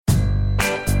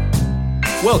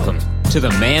Welcome to the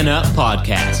Man Up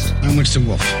Podcast. I'm Winston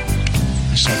Wolfe.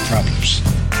 I solve problems.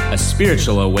 A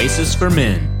spiritual oasis for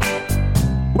men.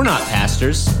 We're not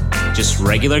pastors, just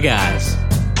regular guys.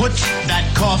 Put that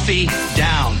coffee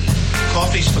down.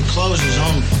 Coffee's for closers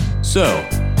only. So,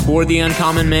 for the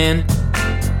uncommon man,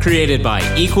 created by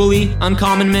equally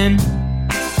uncommon men,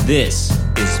 this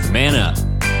is Man Up.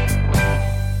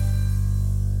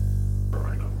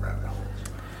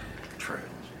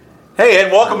 Hey,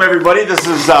 and welcome everybody. This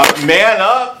is Man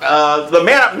Up, the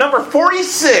Man Up number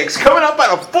 46, coming up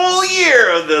on a full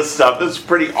year of this stuff. This is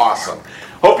pretty awesome.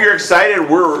 Hope you're excited.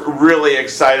 We're really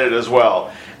excited as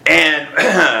well. And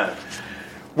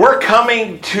we're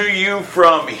coming to you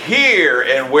from here.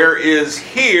 And where is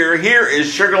here? Here is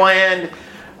Sugarland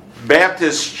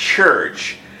Baptist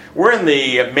Church. We're in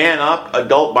the Man Up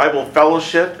Adult Bible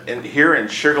Fellowship here in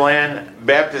Sugarland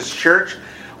Baptist Church,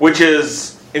 which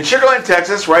is in Sugarland,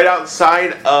 Texas, right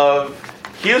outside of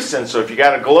Houston. So if you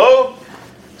got a globe,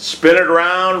 spin it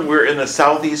around. We're in the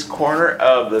southeast corner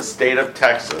of the state of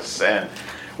Texas. And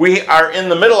we are in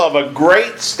the middle of a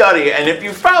great study. And if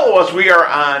you follow us, we are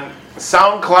on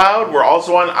SoundCloud. We're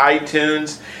also on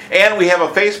iTunes. And we have a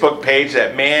Facebook page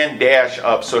at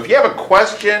Man-Up. So if you have a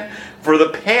question for the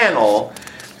panel,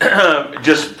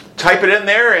 just type it in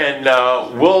there and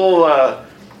we'll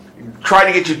try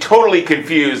to get you totally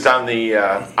confused on the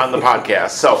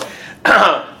podcast. So,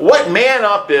 what Man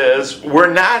Up is,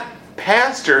 we're not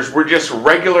pastors, we're just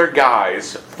regular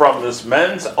guys from this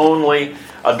men's only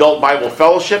adult Bible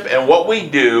fellowship. And what we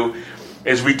do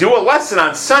is we do a lesson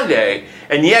on Sunday,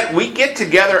 and yet we get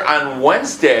together on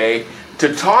Wednesday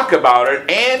to talk about it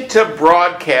and to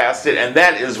broadcast it, and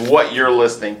that is what you're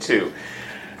listening to.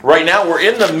 Right now, we're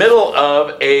in the middle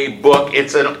of a book.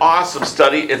 It's an awesome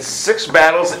study. It's 6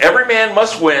 Battles Every Man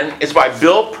Must Win. It's by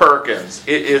Bill Perkins.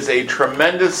 It is a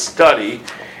tremendous study.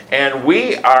 And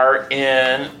we are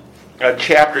in a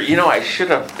chapter, I should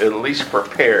have at least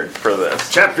prepared for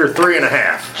this. Chapter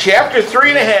 3.5. Chapter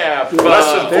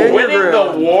 3.5. Winning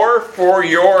the War for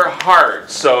Your Heart.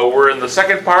 So we're in the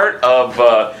second part of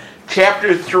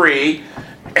chapter 3.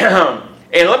 And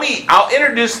I'll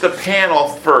introduce the panel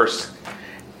first.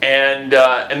 And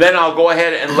then I'll go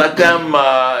ahead and let them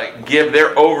give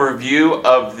their overview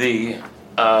of the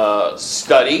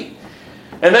study.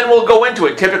 And then we'll go into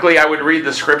it. Typically, I would read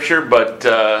the scripture, but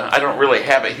I don't really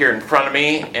have it here in front of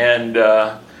me. And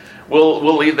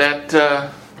we'll leave that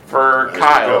for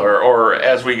Kyle or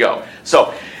as we go.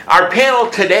 So our panel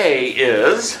today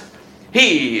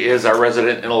he is our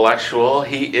resident intellectual.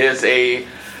 He is a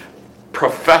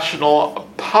professional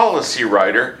policy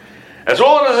writer. As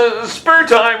well as his spare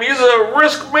time, he's a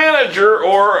risk manager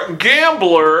or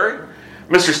gambler.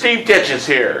 Mr. Steve Titch is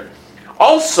here.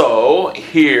 Also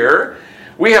here,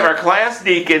 we have our class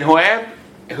deacon who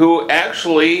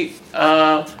actually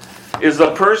is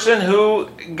the person who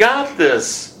got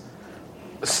this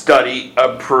study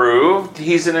approved.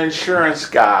 He's an insurance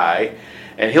guy,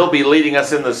 and he'll be leading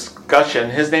us in the discussion.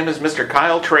 His name is Mr.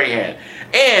 Kyle Trahan,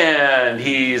 and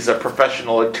he's a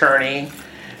professional attorney.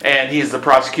 And he's the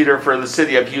prosecutor for the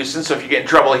city of Houston. So if you get in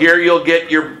trouble here, you'll get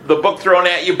the book thrown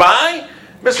at you by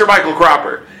Mr. Michael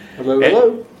Cropper.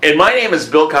 Hello. And my name is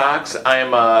Bill Cox.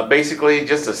 I'm basically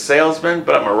just a salesman,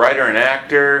 but I'm a writer and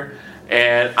actor.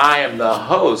 And I am the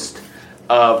host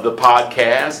of the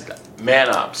podcast, Man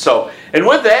Up. So, and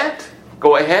with that,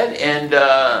 go ahead and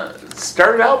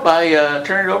start it out by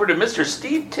turning it over to Mr.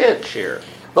 Steve Titch here.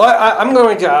 Well, I'm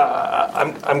going to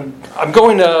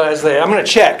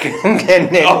check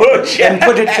and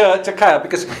put it to Kyle,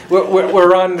 because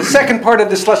we're on the second part of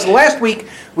this lesson. Last week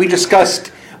we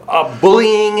discussed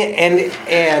bullying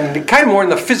and kind of more in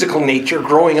the physical nature,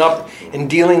 growing up and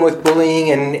dealing with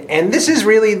bullying, and this is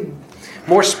really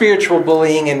more spiritual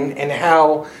bullying and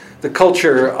how the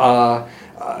culture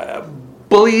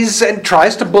bullies and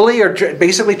tries to bully, or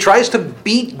basically tries to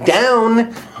beat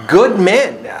down good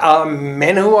men,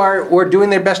 men who are doing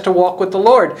their best to walk with the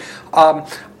Lord. I'm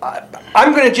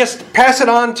going to just pass it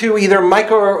on to either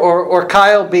Mike or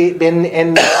Kyle,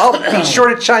 and I'll be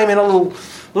sure to chime in a little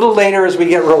later as we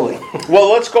get rolling.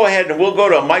 Well, let's go ahead and we'll go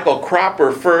to Michael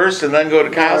Cropper first, and then go to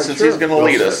Kyle since he's going to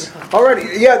lead us.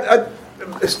 Alrighty, yeah,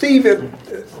 Steve,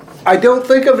 I don't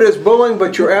think of it as bullying,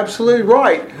 but you're absolutely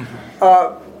right.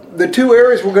 The two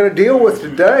areas we're going to deal with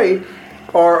today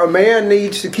are a man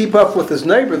needs to keep up with his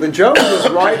neighbor. The Jones is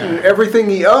right in everything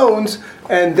he owns,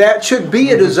 and that should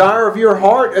be a desire of your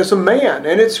heart as a man.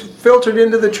 And it's filtered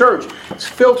into the church. It's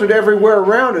filtered everywhere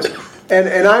around us.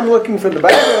 And I'm looking for the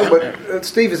background, but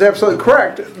Steve is absolutely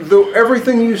correct.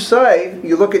 Everything you say,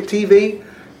 you look at TV,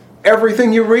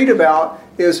 everything you read about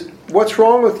is what's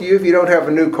wrong with you if you don't have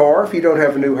a new car, if you don't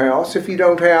have a new house, if you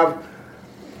don't have,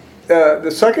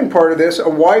 the second part of this, a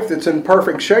wife that's in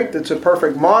perfect shape, that's a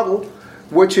perfect model,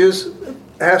 which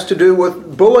has to do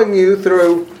with bullying you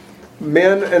through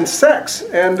men and sex.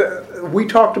 And we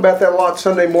talked about that a lot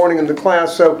Sunday morning in the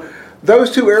class. So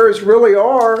those two areas really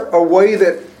are a way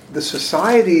that the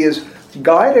society is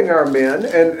guiding our men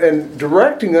and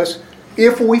directing us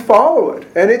if we follow it.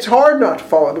 And it's hard not to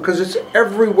follow it because it's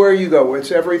everywhere you go. We're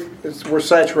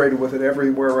saturated with it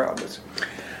everywhere around us.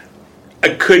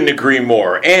 I couldn't agree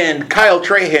more. And Kyle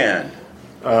Trahan.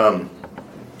 Well,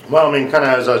 I mean, kind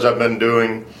of as I've been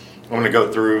doing, I'm going to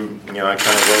go through, I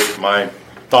kind of wrote my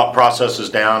thought processes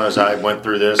down as I went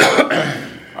through this.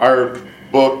 Our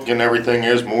book and everything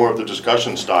is more of the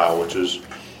discussion style, which is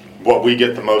what we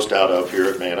get the most out of here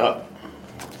at Man Up.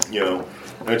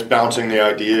 And it's bouncing the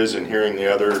ideas and hearing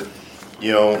the other,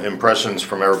 impressions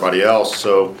from everybody else.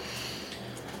 So,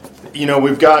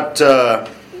 we've got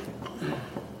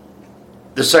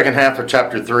the second half of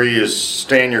chapter 3 is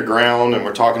stand your ground, and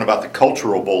we're talking about the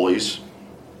cultural bullies,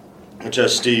 which,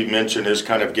 as Steve mentioned, is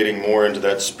kind of getting more into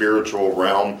that spiritual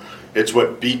realm. It's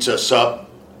what beats us up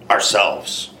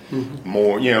ourselves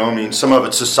more. Some of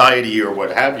it's society or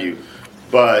what have you,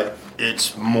 but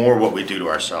it's more what we do to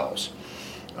ourselves.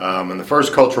 And the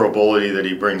first cultural bully that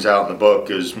he brings out in the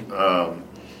book is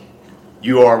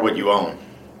you are what you own,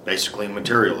 basically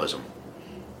materialism.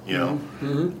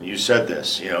 You said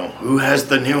this, who has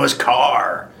the newest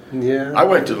car? Yeah. I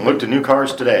went and looked at new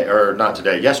cars today, or not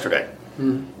today, yesterday.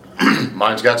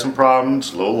 Mine's got some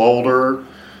problems, a little older.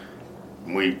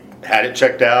 We had it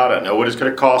checked out. I know what it's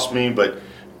going to cost me, but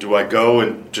do I go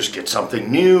and just get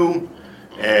something new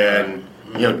and,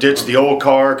 ditch the old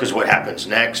car because what happens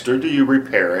next, or do you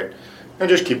repair it and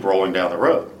just keep rolling down the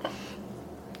road?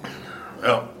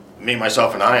 Well, me,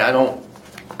 myself, and I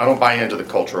don't buy into the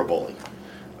cultural bully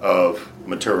of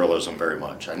materialism very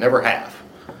much. I never have.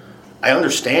 I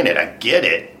understand it. I get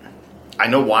it. I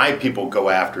know why people go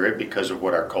after it because of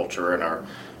what our culture and our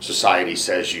society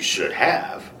says you should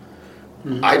have.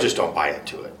 I just don't buy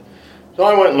into it. So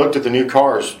I went and looked at the new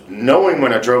cars, knowing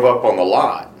when I drove up on the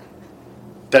lot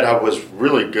that I was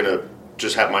really going to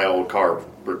just have my old car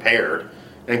repaired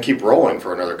and keep rolling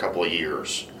for another couple of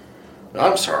years.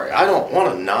 I'm sorry, I don't want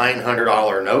a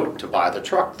 $900 note to buy the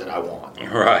truck that I want.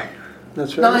 Right.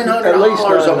 That's right. $900 At least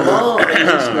a month.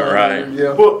 Right.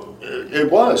 Yeah. Well, it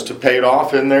was to pay it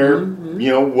off in their,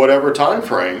 whatever time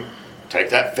frame. Take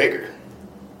that figure.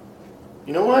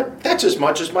 You know what? That's as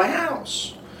much as my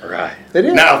house. Right. It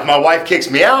is. Now, if my wife kicks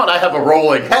me out, I have a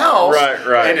rolling house.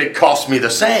 Right. And it costs me the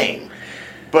same.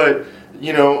 But,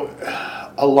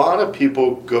 a lot of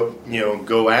people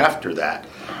go after that.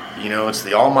 It's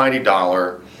the almighty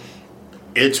dollar.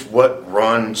 It's what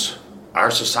runs our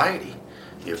society.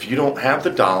 If you don't have the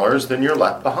dollars, then you're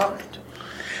left behind.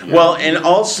 Well, and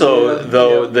also,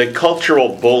 the cultural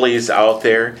bullies out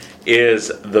there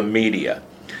is the media.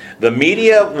 The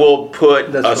media will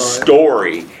put a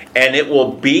story, and it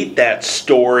will beat that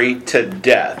story to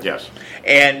death. Yes.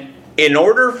 And in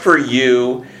order for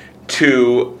you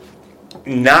to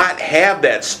not have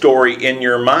that story in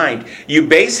your mind, you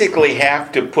basically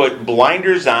have to put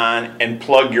blinders on and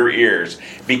plug your ears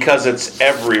because it's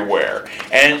everywhere.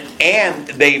 And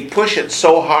they push it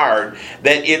so hard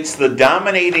that it's the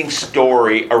dominating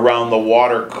story around the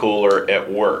water cooler at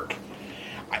work.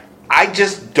 I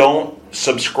just don't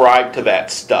subscribe to that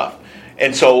stuff.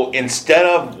 And so instead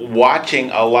of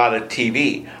watching a lot of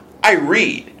TV, I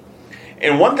read.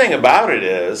 And one thing about it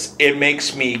is, it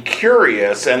makes me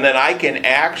curious, and then I can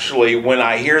actually, when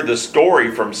I hear the story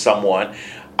from someone,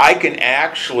 I can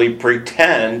actually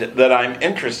pretend that I'm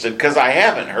interested because I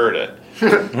haven't heard it.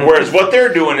 Whereas what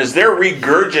they're doing is they're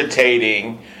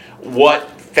regurgitating what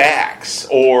facts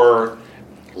or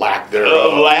lack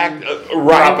thereof,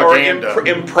 propaganda, or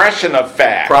impression of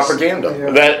facts,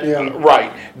 propaganda.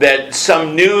 That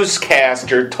some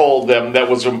newscaster told them that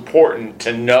was important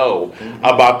to know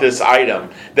about this item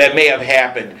that may have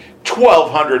happened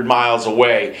 1,200 miles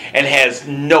away and has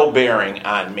no bearing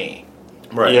on me.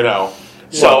 Right.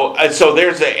 So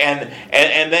there's and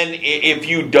then if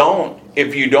you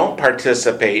don't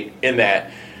participate in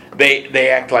that, they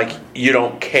act like you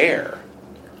don't care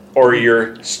or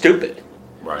you're stupid.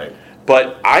 Right.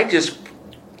 But I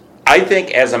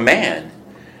think as a man,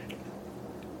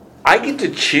 I get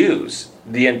to choose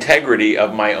the integrity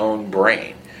of my own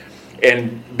brain.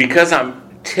 And because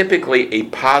I'm typically a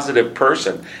positive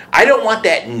person, I don't want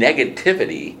that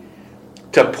negativity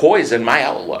to poison my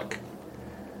outlook.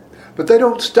 But they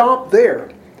don't stop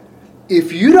there.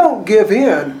 If you don't give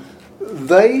in,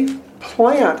 they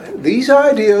plant these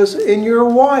ideas in your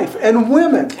wife and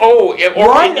women. Oh,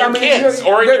 or in your kids.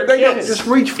 Or in your they don't kids. just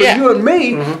reach for you and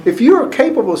me. If you are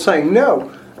capable of saying,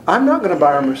 no, I'm not going to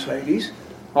buy a Mercedes.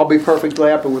 I'll be perfectly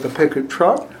happy with a pickup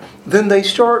truck. Then they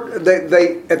start,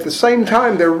 they at the same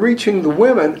time, they're reaching the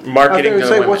women Marketing out there to and the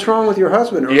say, women. what's wrong with your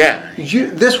husband? Or, Yeah.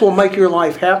 this will make your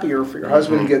life happier if your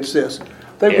husband gets this.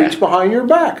 They Yeah. reach behind your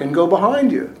back and go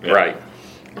behind you. Right.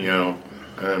 You know,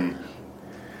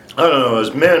 I don't know,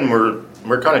 as men,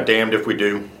 we're kind of damned if we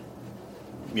do.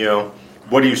 You know,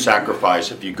 what do you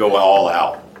sacrifice if you go all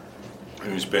out?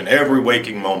 You spend every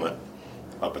waking moment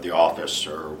up at the office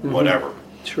or whatever.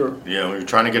 Sure. You know, you're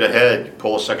trying to get ahead, you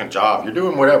pull a second job, you're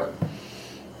doing whatever.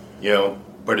 You know,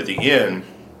 but at the end,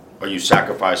 are you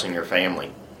sacrificing your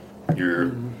family,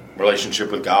 your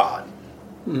relationship with God,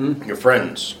 your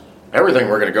friends, everything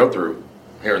we're going to go through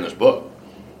here in this book,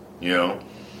 you know?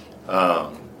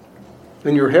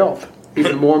 And your health.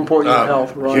 Even more important than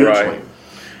health, right? Hugely. Right.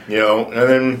 You know, and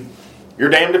then you're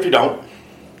damned if you don't.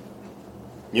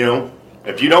 You know,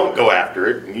 if you don't go after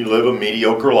it, and you live a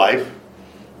mediocre life,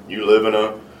 you live in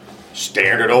a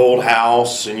standard old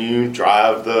house, and you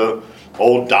drive the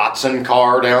old Datsun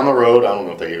car down the road. I don't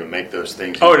know if they even make those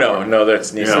things. Oh, anymore. no,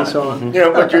 that's You Nissan. know, Nissan. you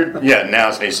know, but now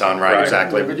it's Nissan, right?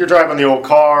 Exactly. But you're driving the old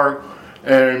car,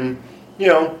 and, you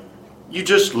know, you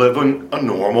just live a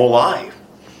normal life.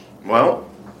 Well,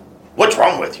 what's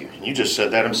wrong with you? You just said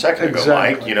that a second ago,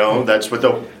 Exactly. Mike. You know, that's what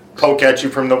they'll poke at you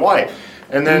from the wife.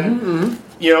 And then,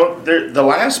 you know, the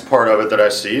last part of it that I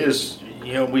see is,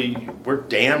 you know, we're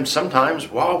damned sometimes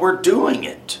while we're doing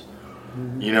it.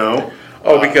 You know?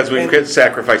 Oh, because we could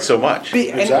sacrifice so much.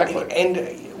 Exactly.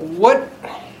 And what,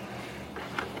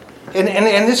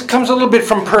 and this comes a little bit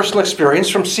from personal experience,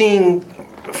 from seeing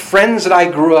friends that I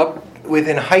grew up with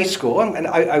in high school, and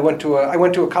I went to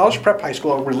a college prep high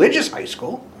school, a religious high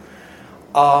school,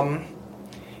 and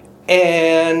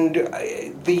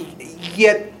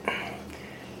yet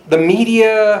the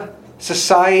media,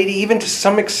 society, even to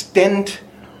some extent,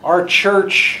 our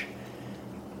church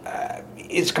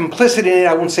is complicit in it.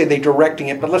 I won't say they're directing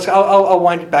it, but I'll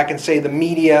wind it back and say the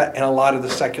media and a lot of the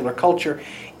secular culture,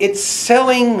 it's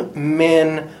selling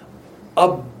men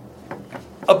a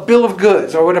bill of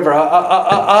goods or whatever,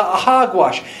 a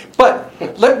hogwash. But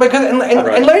let me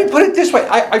put it this way: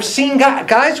 I've seen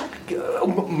guys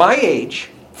my age,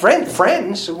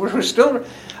 friends who were still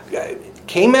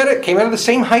came out of the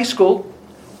same high school,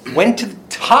 went to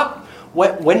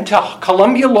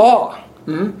Columbia Law,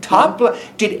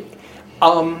 did.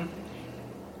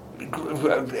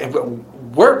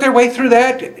 Worked their way through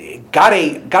that. Got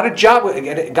a job with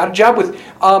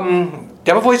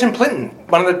Debevoise and Clinton,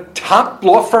 one of the top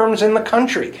law firms in the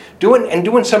country,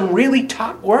 doing some really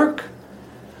top work,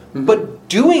 but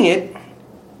doing it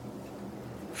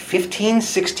 15,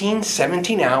 16,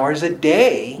 17 hours a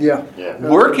day. Yeah.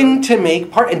 Working to make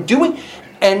part and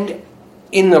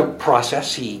in the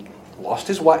process he lost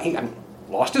his wife.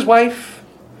 Lost his wife.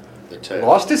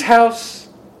 Lost his house,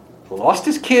 lost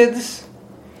his kids,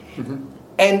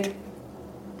 and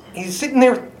he's sitting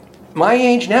there my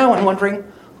age now and wondering,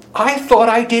 I thought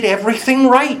I did everything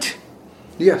right.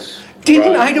 Yes.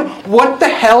 Didn't I do? What the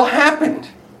hell happened?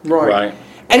 Right.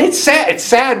 And it's sad. It's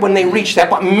sad when they reach that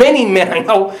point. Many men I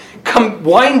know come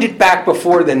wind it back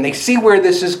before then. They see where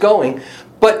this is going.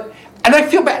 And I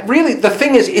feel bad. Really, the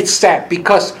thing is, it's sad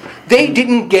because they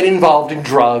didn't get involved in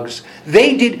drugs.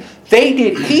 He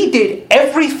did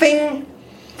everything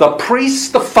the priests,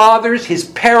 the fathers, his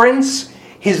parents,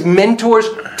 his mentors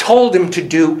told him to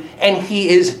do, and he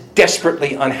is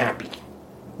desperately unhappy.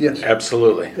 Yes.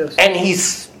 Absolutely. Yes. And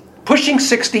he's pushing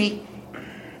 60.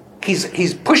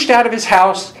 He's pushed out of his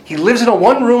house. He lives in a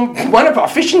one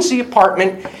efficiency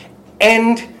apartment,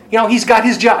 and he's got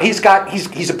his job. He's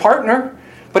a partner,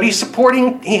 but he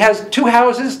has 2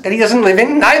 houses that he doesn't live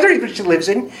in. Neither of which he lives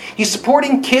in. He's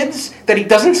supporting kids that he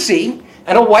doesn't see,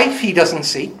 and a wife he doesn't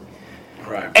see.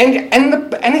 Right.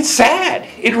 And it's sad.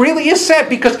 It really is sad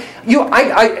because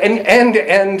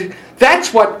and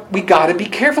that's what we got to be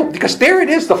careful, because there it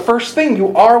is. The first thing,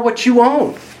 you are what you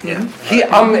own. Yeah.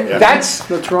 That's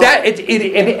right. That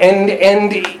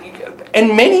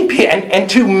and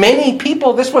to many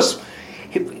people this was,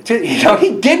 he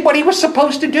did what he was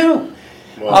supposed to do.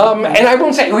 And I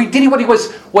won't say he did what he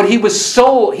was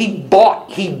sold. He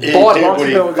bought it. He bought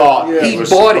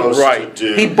it. Right.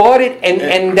 He bought it,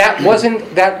 and that wasn't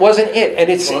it. And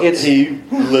he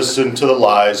listened to the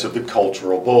lies of the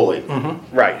cultural bully.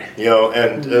 Mm-hmm. Right.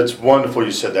 And it's wonderful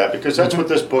you said that, because that's what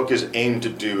this book is aimed to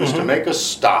do, is to make us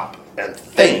stop and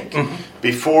think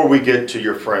before we get to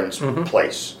your friend's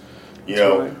place.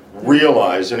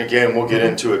 Realize, and again, we'll get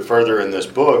into it further in this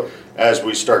book, as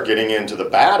we start getting into the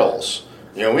battles,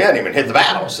 we hadn't even hit the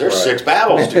battles. There's Right. 6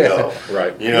 battles to go.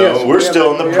 Right. Yes, We're yeah,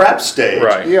 still in the yeah. prep stage.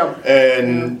 Right. Yeah.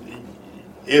 And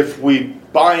if we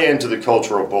buy into the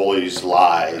cultural bully's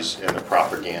lies and the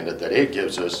propaganda that it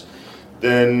gives us,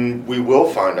 then we will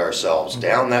find ourselves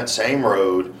down that same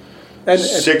road, And-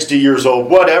 60 years old,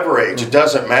 whatever age, it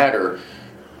doesn't matter,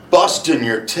 busting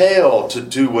your tail to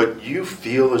do what you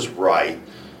feel is right,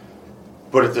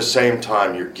 but at the same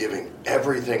time, you're giving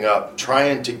everything up,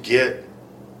 trying to get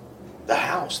the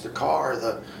house, the car,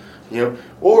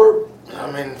 or,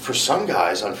 for some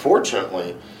guys,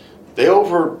 unfortunately, they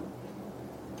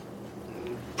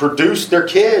overproduce their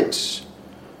kids.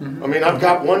 I've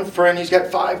got one friend, he's got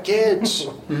 5 kids.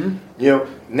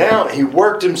 Now he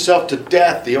worked himself to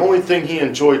death. The only thing he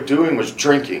enjoyed doing was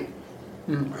drinking.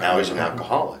 Now he's an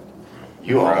alcoholic.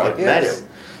 You all have met Yes. him.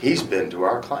 He's been to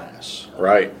our class.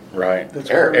 Right.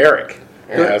 Eric.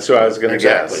 Yeah, that's what I was going to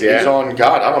guess. Exactly. He's on,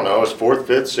 God, I don't know, his 4th,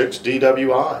 5th, 6th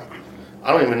DWI.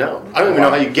 I don't even know. I don't even know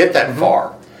how you get that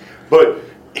far. But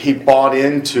he bought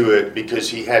into it because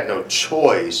he had no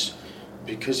choice,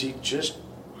 because he just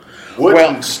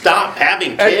wouldn't stop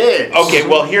having kids. Okay,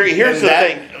 well, here's And the that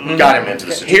thing. got him into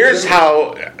the situation. Here's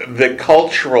how the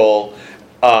cultural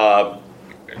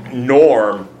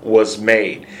norm was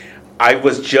made. I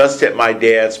was just at my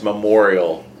dad's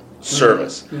memorial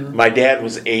service. My dad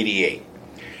was 88.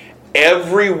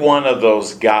 Every one of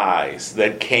those guys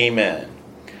that came in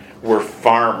were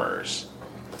farmers.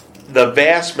 The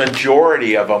vast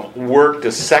majority of them worked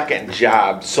a second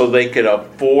job so they could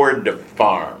afford to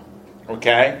farm.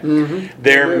 Okay?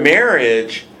 Their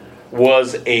marriage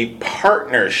was a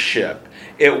partnership.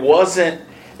 It wasn't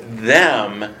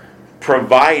them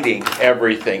providing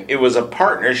everything. It was a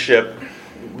partnership.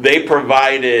 They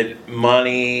provided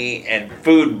money and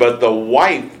food, but the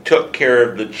wife took care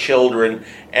of the children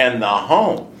and the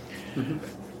home.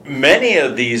 Many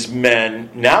of these men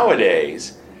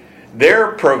nowadays,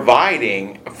 they're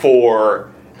providing for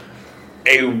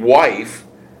a wife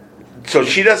so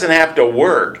she doesn't have to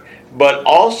work, but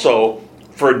also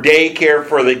for daycare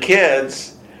for the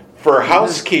kids, for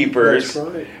housekeepers, That's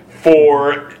right.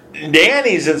 for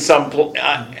nannies in some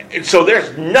so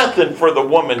there's nothing for the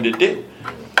woman to do.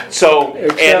 So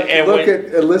Except and look when,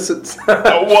 at illicit.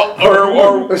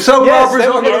 or Some Yes, robbers that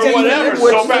on would the be whatever. TV,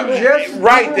 which So suggests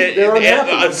right, that they're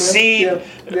unhappy. a scene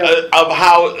Yeah. of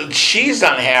how she's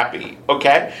unhappy.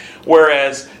 Okay,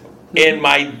 whereas in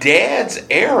my dad's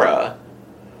era,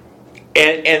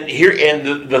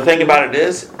 and the thing about it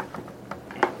is,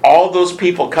 all those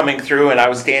people coming through, and I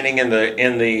was standing in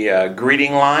the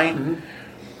greeting line.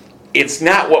 It's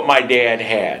not what my dad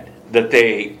had that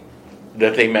they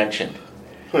mentioned.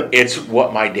 It's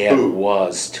what my dad Who?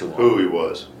 was to him. Who he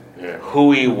was. Yeah.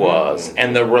 Who he was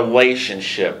and the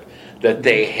relationship that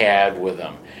they had with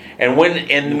him. And when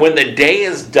the day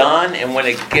is done and when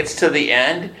it gets to the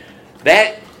end,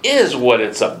 that is what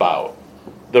it's about.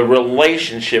 The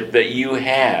relationship that you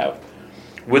have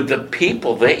with the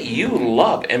people that you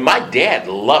love. And my dad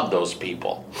loved those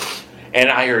people. And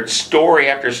I heard story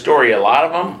after story. A lot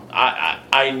of them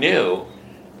I knew,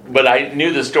 but I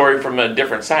knew the story from a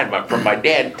different side, from my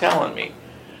dad telling me.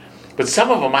 But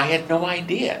some of them I had no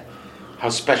idea how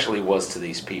special he was to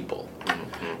these people.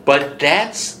 But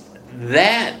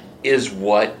that is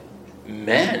what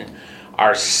men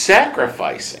are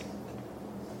sacrificing.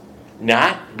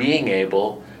 Not being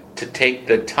able to take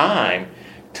the time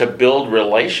to build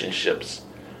relationships.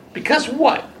 Because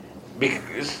what?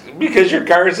 Because your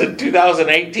car is a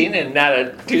 2018 and not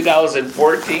a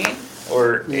 2014?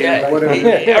 Or whatever. or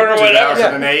whatever.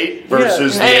 2008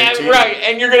 versus the 18. Right,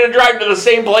 and you're going to drive to the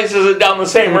same places and down the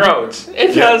same roads.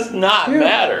 It does not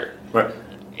matter. Right.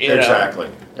 You know. Exactly.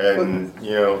 And,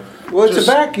 Well, it's just-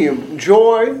 a vacuum.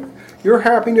 Joy, your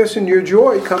happiness and your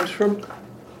joy comes from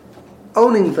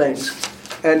owning things.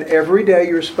 And every day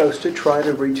you're supposed to try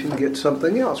to reach and get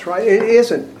something else, right? It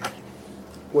isn't.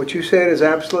 What you said is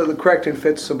absolutely correct and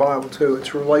fits the Bible too.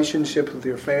 It's relationships with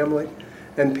your family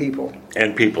and people.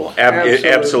 And people.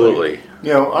 Absolutely.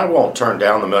 I won't turn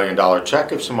down the $1 million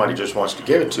check if somebody just wants to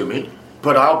give it to me.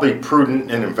 But I'll be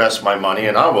prudent and invest my money,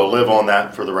 and I will live on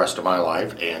that for the rest of my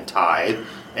life and tithe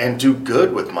and do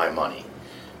good with my money.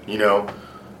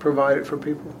 Provide it for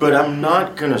people. But I'm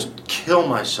not going to kill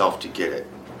myself to get it.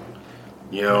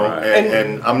 Right.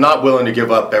 And I'm not willing to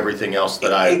give up everything else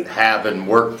that I have and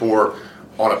work for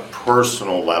on a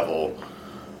personal level.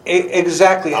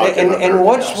 Exactly, I'll give up and everything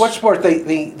what's else. more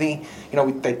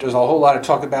there's a whole lot of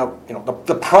talk about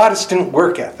the Protestant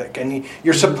work ethic, and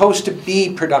you're supposed to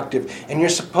be productive, and you're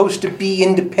supposed to be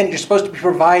independent. You're supposed to be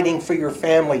providing for your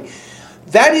family.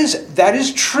 That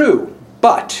is true,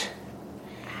 but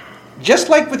just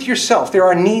like with yourself, there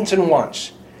are needs and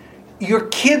wants. Your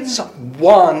kids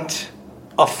want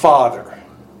a father.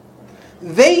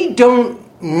 They don't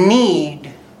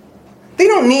need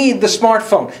the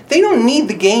smartphone. They don't need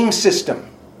the game system.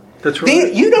 That's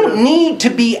right. You don't need to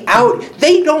be out.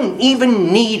 They don't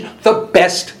even need the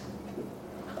best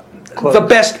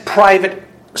private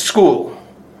school.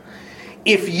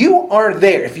 If you are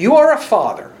there, if you are a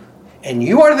father, and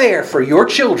you are there for your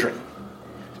children,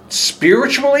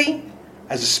 spiritually,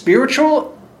 as a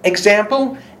spiritual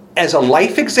example, as a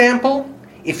life example,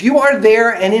 if you are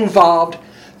there and involved,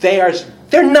 they're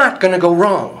not going to go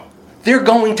wrong. They're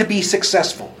going to be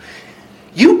successful.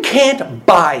 You can't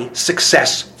buy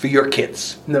success for your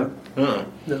kids. No.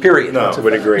 Period. No,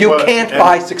 would agree. You can't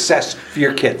buy success for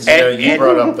your kids. You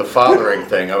brought up the fathering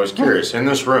thing. I was curious. In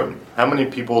this room, how many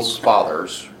people's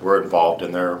fathers were involved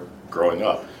in their growing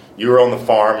up? You were on the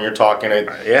farm. You're talking.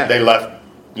 They left,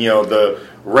 the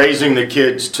raising the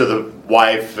kids to the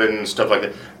wife and stuff like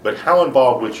that. But how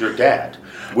involved was your dad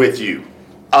with you?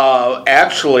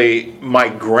 Actually, my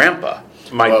grandpa,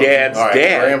 dad's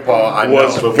dad, Grandpa,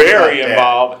 was very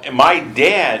involved. And my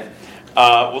dad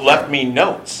left me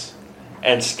notes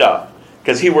and stuff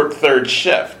because he worked third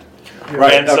shift.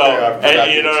 Right. And so,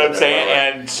 and you know what I'm saying?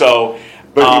 Right. And so,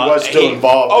 but he was still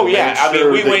involved. Oh yeah, I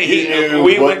mean,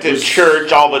 we went to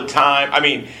church all the time. I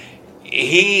mean,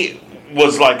 he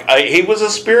was like he was a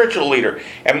spiritual leader.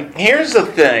 And here's the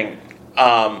thing.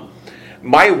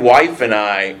 My wife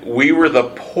and we were the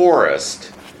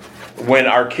poorest when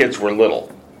our kids were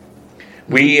little.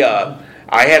 I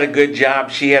had a good job.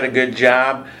 She had a good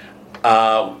job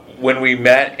when we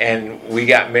met and we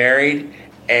got married.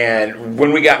 And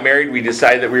when we got married, we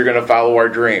decided that we were going to follow our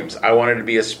dreams. I wanted to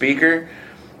be a speaker.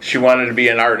 She wanted to be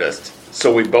an artist.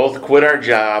 So we both quit our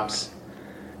jobs,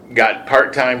 got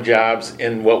part-time jobs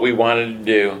in what we wanted to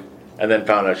do, and then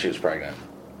found out she was pregnant.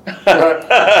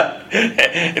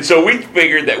 And so we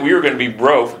figured that we were going to be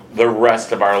broke the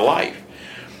rest of our life.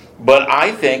 But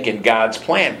I think in God's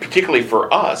plan, particularly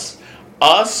for us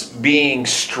being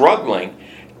struggling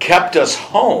kept us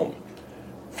home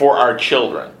for our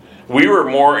children. We were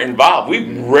more involved.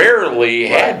 We rarely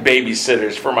had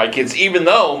babysitters for my kids, even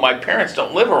though my parents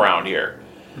don't live around here.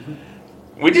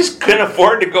 We just couldn't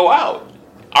afford to go out.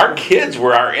 Our kids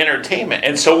were our entertainment,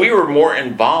 and so we were more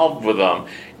involved with them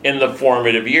in the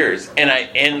formative years. And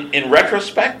in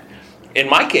retrospect, in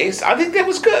my case, I think that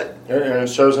was good. And it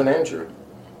shows in Andrew.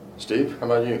 Steve, how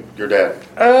about you? Your dad?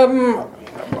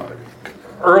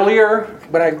 Earlier,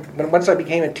 once I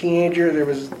became a teenager,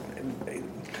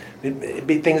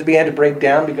 things began to break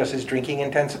down because his drinking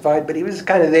intensified. But he was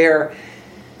kind of there.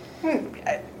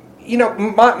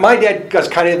 My dad was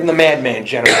kind of in the madman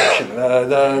generation,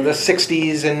 the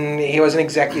 60s, and he was an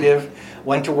executive.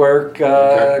 Went to work,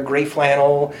 gray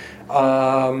flannel,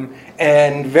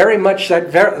 and very much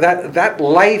that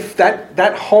life,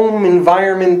 that home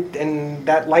environment, and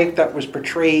that life that was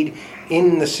portrayed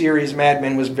in the series Mad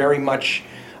Men was very much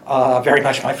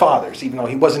my father's, even though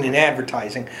he wasn't in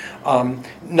advertising.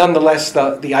 Nonetheless,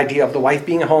 the idea of the wife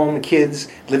being home, the kids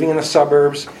living in the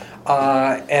suburbs,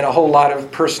 and a whole lot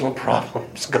of personal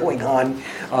problems going on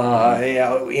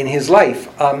in his life.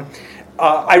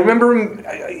 I remember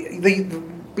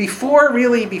before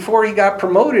he got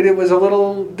promoted, it was a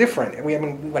little different. We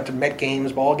went to Met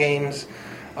games, ball games.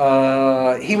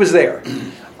 He was there.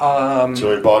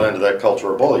 So he bought into that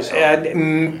culture of bullies.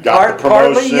 And got the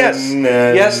promotion. Partly,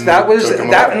 yes, that was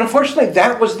that. And unfortunately,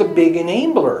 that was the big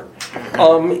enabler.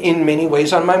 In many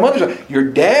ways, on my mother's side, your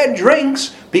dad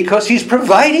drinks because he's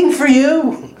providing for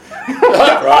you. We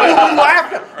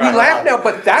laughed now,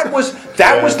 but that was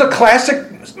the classic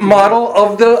model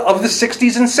of the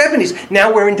 60s and 70s.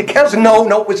 Now we're into counseling.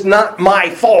 No, it was not my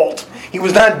fault. He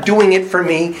was not doing it for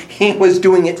me. He was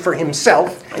doing it for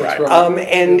himself. Right.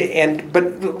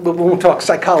 But we won't talk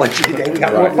psychology today. We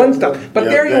got more fun stuff. But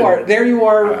there you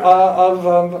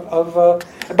are.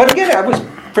 But again, I was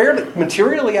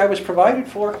materially I was provided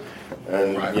for.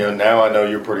 And now I know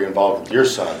you're pretty involved with your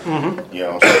son.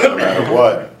 Mm-hmm. So no matter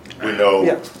what, we know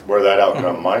where that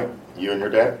outcome might. You and your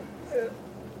dad.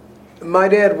 My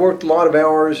dad worked a lot of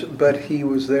hours, but he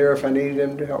was there if I needed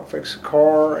him to help fix the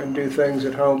car and do things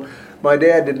at home. My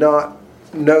dad did not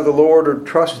know the Lord or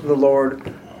trust in the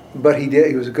Lord, but he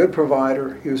did. He was a good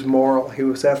provider. He was moral. He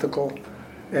was ethical,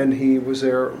 and he was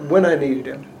there when I needed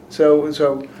him. So as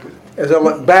I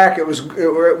look back, it was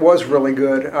really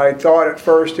good. I thought at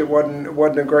first it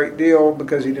wasn't a great deal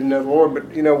because he didn't know the Lord,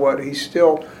 but you know what? He's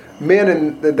still, men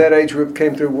in that age group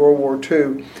came through World War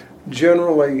II,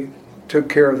 generally took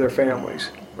care of their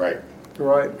families. Right.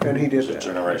 Right, and he did It's a that.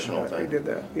 generational thing. He did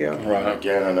that, yeah. And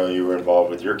again, I know you were involved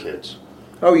with your kids.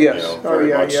 Oh, yes. You know, Oh, very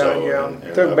yeah, much yeah, so, yeah. and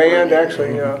The band,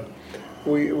 upbringing. actually,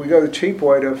 we go the cheap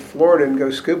way to Florida and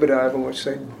go scuba diving, which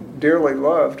they dearly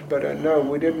loved. But no,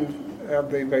 we didn't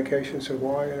have the vacations to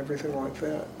Hawaii and everything like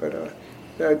that. But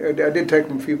I did take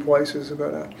them a few places.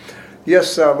 But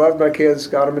yes, I loved my kids,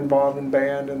 got them involved in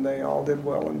band, and they all did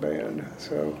well in band.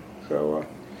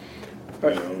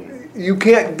 You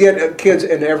can't get kids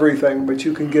in everything, but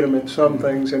you can get them in some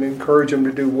things and encourage them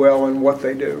to do well in what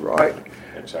they do, right?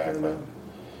 Exactly.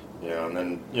 And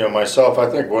then, myself, I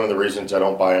think one of the reasons I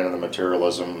don't buy into the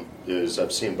materialism is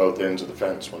I've seen both ends of the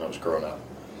fence when I was growing up.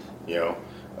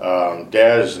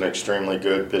 Dad is an extremely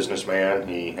good businessman.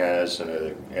 He has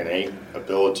an innate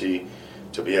ability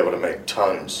to be able to make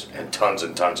tons and tons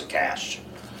and tons of cash.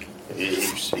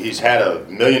 He's had a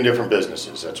million different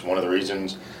businesses. That's one of the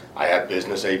reasons I have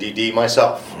business ADD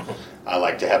myself. I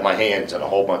like to have my hands in a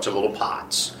whole bunch of little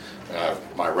pots.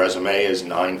 My resume is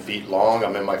 9 feet long.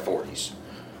 I'm in my 40s.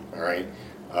 All right.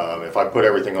 If I put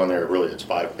everything on there, really, it's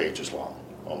 5 pages long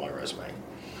on my resume.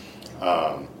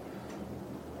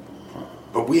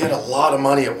 But we had a lot of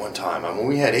money at one time. I mean,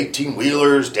 we had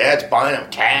 18-wheelers. Dad's buying them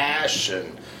cash,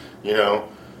 and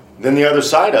Then the other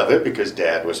side of it, because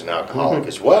Dad was an alcoholic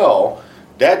as well,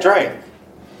 Dad drank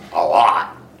a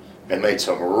lot and made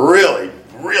some really,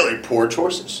 really poor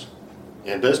choices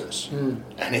in business.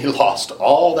 And he lost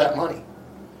all that money.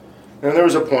 And there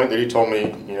was a point that he told me,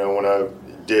 when I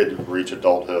did reach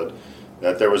adulthood,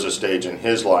 that there was a stage in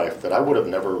his life that I would have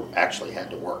never actually had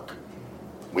to work.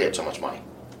 We had so much money.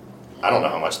 I don't know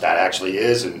how much that actually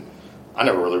is, and I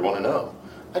never really want to know.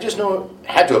 I just know it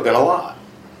had to have been a lot.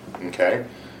 Okay?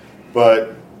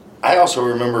 But I also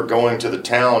remember going to the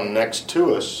town next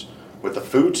to us with the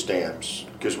food stamps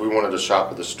because we wanted to shop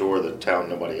at the store that town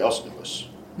nobody else knew us.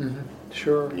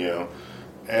 Sure.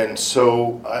 And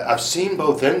so I've seen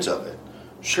both ends of it.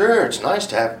 Sure, it's nice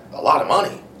to have a lot of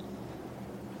money,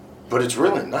 but it's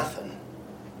really nothing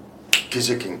because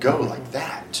it can go like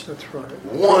that. That's right.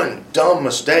 One dumb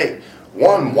mistake,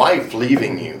 one wife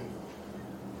leaving you.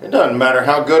 It doesn't matter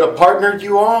how good a partner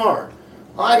you are.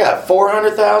 I got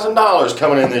 $400,000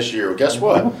 coming in this year. Well, guess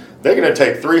what? They're going to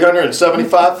take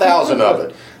 $375,000 of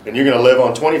it, and you're going to live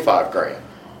on $25,000.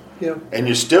 Yeah. And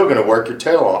you're still going to work your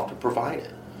tail off to provide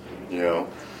it. Now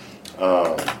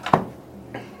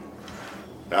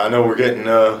I know we're getting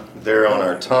there on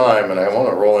our time, and I want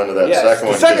to roll into that second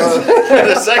one.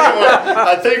 The second one,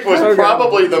 I think, was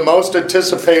probably the most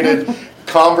anticipated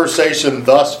conversation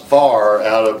thus far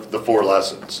out of the 4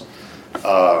 lessons.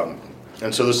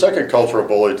 And so the second cultural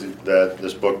bully that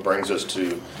this book brings us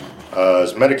to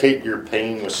is medicate your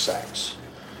pain with sex.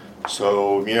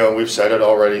 So, we've said it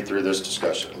already through this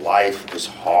discussion. Life is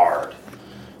hard.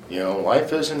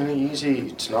 Life isn't easy.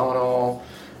 It's not all,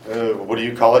 what do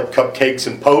you call it? Cupcakes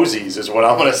and posies is what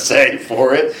I'm going to say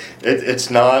for it. It's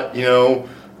not,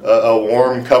 a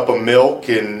warm cup of milk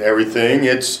and everything.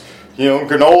 It's,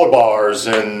 granola bars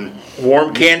and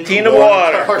warm canteen of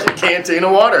water. Canteen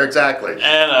of water, exactly.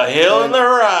 And a hill in the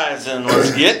horizon.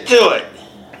 Let's get to it.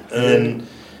 And,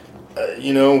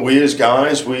 we as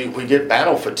guys, we get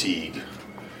battle fatigue.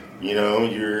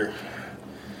 You're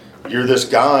this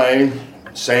guy,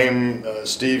 same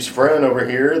Steve's friend over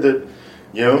here that,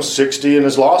 60 and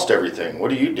has lost everything. What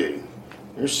do?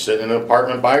 You're sitting in an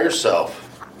apartment by yourself.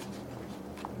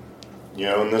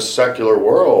 In this secular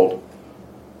world,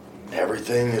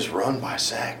 everything is run by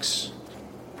sex.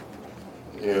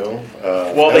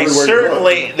 Well, they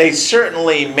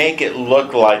certainly make it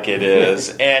look like it is,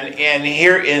 and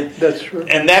That's true.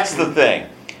 And that's the thing.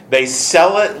 They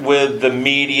sell it with the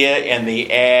media and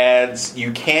the ads.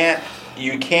 You can't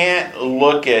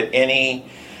look at any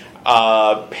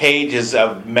pages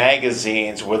of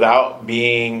magazines without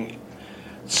being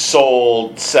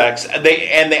sold sex. I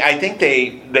think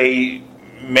they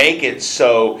make it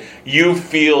so you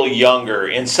feel younger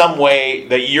in some way,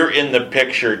 that you're in the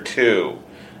picture too.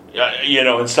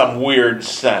 In some weird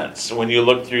sense when you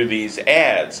look through these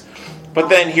ads. But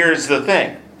then here's the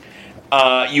thing.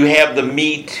 You have the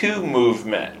Me Too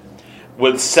movement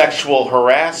with sexual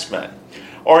harassment.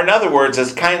 Or in other words,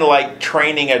 it's kind of like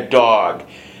training a dog.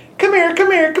 Come here,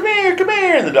 come here, come here, come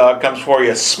here. And the dog comes for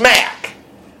you. Smack.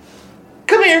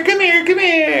 Come here, come here, come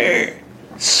here.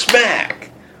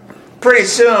 Smack. Pretty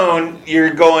soon,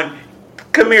 you're going,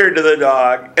 come here to the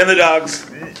dog. And the dog's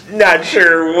not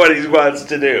sure what he wants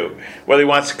to do. Whether he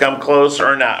wants to come close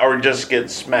or not, or just get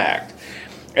smacked.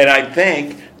 And I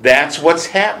think that's what's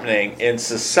happening in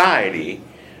society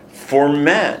for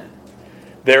men.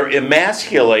 They're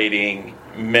emasculating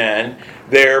men.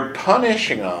 They're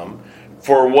punishing them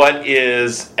for what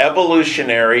is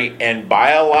evolutionary and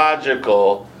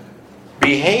biological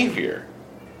behavior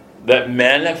that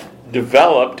men have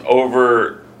developed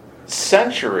over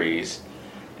centuries,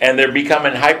 and they're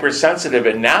becoming hypersensitive.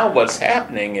 And now what's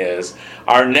happening is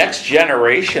our next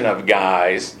generation of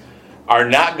guys are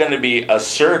not going to be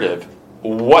assertive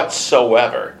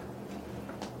whatsoever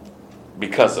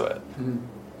because of it.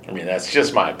 I mean, that's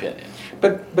just my opinion.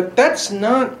 But that's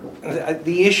not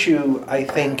the issue, I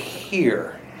think,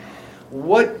 here.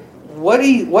 What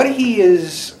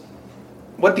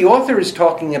the author is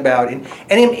talking about, and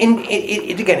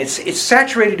again, it's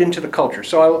saturated into the culture.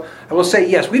 So I will say,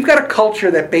 yes, we've got a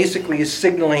culture that basically is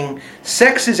signaling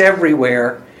sex is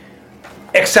everywhere,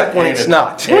 except when it's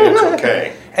not. And it's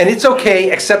okay. And it's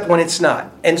okay, except when it's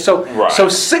not. And so, so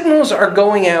signals are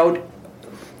going out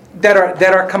that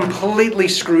are completely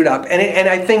screwed up, and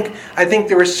I think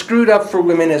they're as screwed up for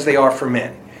women as they are for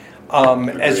men,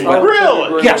 as well.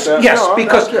 Really? Yes,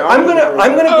 because I'm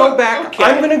gonna go back. Okay.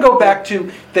 I'm gonna go back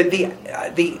to the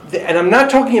and I'm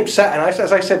not talking upset. And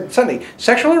as I said Sunday,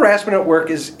 sexual harassment at work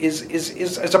is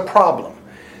a problem.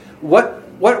 What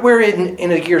we're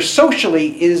in a gear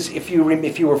socially is, if you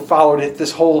were followed it,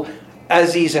 this whole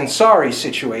Aziz Ansari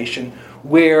situation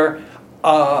where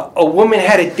a woman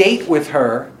had a date with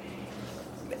her.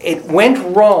 It went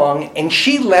wrong, and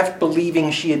she left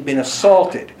believing she had been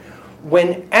assaulted,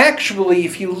 when actually,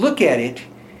 if you look at it,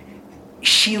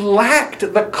 she lacked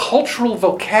the cultural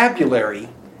vocabulary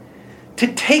to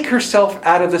take herself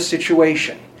out of the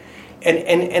situation.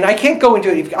 And I can't go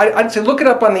into it. I'd say look it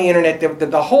up on the internet.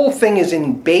 The whole thing is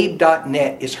in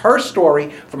babe.net. It's her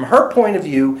story from her point of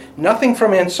view, nothing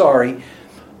from Ansari.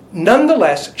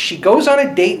 Nonetheless, she goes on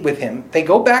a date with him. They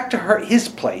go back to his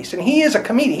place, and he is a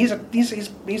comedian. He's a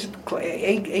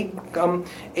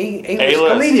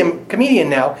comedian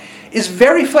now. Is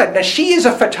very flat. Now she is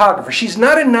a photographer. She's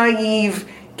not a naive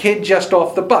kid just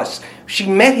off the bus. She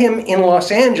met him in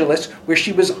Los Angeles, where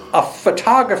she was a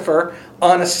photographer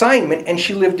on assignment, and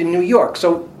she lived in New York.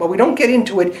 So, but we don't get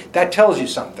into it. That tells you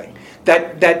something.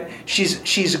 That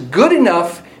she's good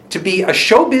enough to be a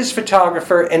showbiz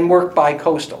photographer and work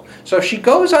bi-coastal. So if she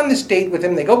goes on this date with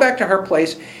him, they go back to her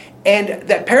place, and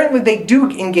that apparently they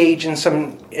do engage in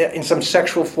some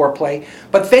sexual foreplay,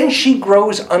 but then she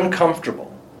grows uncomfortable.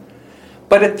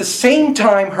 But at the same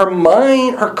time,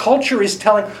 her culture is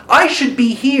telling, I should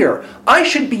be here. I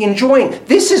should be enjoying.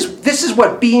 This is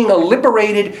what being a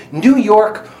liberated New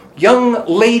York young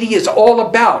lady is all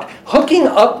about. Hooking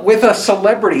up with a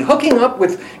celebrity, hooking up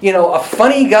with, a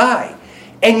funny guy.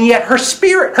 And yet her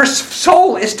spirit, her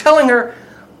soul is telling her,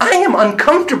 I am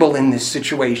uncomfortable in this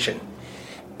situation.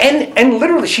 And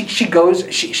literally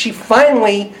she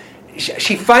finally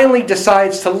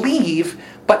decides to leave,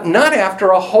 but not after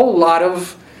a whole lot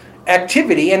of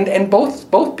activity. And both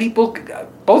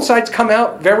sides come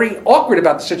out very awkward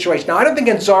about the situation. Now, I don't think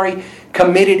Ansari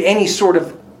committed any sort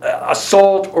of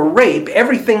assault or rape.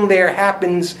 Everything there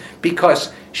happens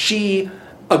because she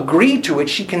agreed to it,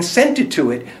 she consented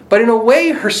to it. But in a way,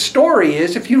 her story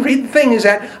is, if you read the thing, is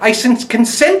that I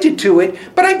consented to it,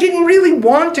 but I didn't really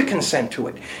want to consent to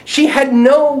it. She had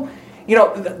no,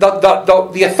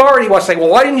 the authority was saying, well,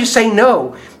 why didn't you say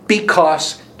no?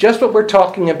 Because, just what we're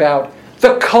talking about,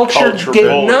 the culture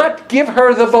did not give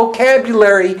her the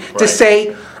vocabulary to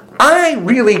say, I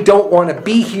really don't want to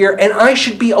be here, and I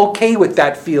should be okay with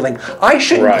that feeling. I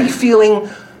shouldn't be feeling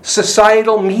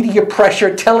societal media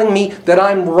pressure telling me that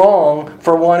I'm wrong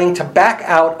for wanting to back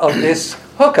out of this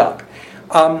hookup.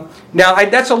 Now,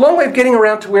 that's a long way of getting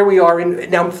around to where we are.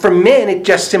 Now, for men, it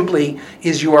just simply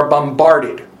is you are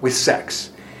bombarded with sex.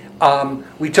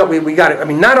 We got it. I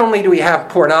mean, not only do we have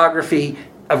pornography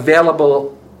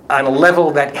available on a level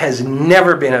that has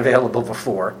never been available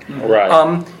before.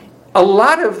 Right. A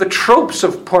lot of the tropes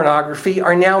of pornography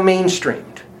are now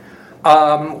mainstreamed,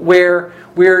 where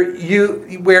the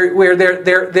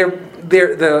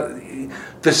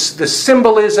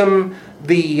symbolism,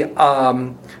 the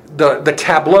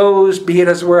tableaus, be it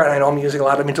as it were, and I know I'm using a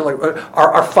lot of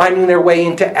are finding their way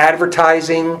into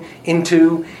advertising,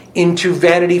 into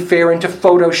Vanity Fair, into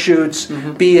photo shoots,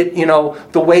 be it,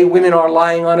 the way women are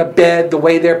lying on a bed, the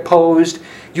way they're posed.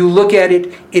 You look at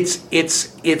it,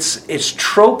 it's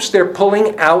tropes they're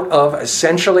pulling out of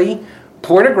essentially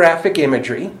pornographic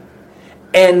imagery,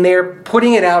 and they're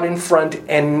putting it out in front,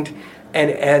 and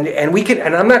we can,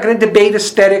 and I'm not going to debate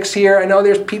aesthetics here. I know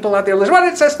there's people out there listening,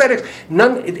 well, it's aesthetics.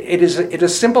 It is a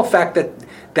simple fact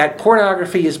that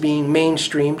pornography is being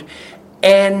mainstreamed,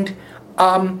 and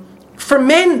for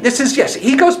men, this is, yes,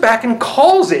 he goes back and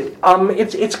calls it.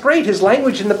 It's great. His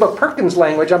language in the book, Perkins'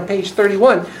 language on page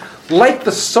 31, Like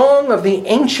the song of the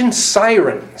ancient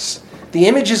sirens, the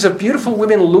images of beautiful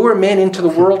women lure men into the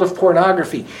world of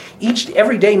pornography.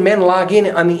 Every day men log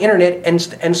in on the internet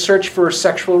and search for a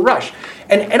sexual rush.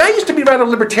 And I used to be rather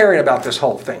libertarian about this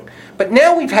whole thing. But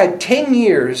now we've had 10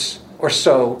 years or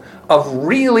so of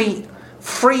really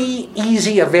free,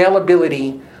 easy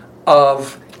availability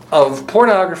of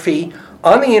pornography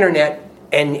on the internet,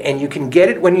 and you can get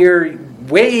it when you're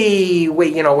way,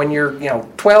 when you're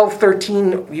 12,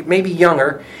 13, maybe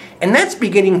younger. And that's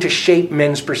beginning to shape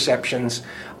men's perceptions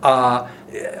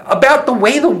about the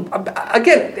way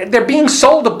again, they're being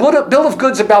sold a bill of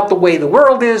goods about the way the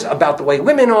world is, about the way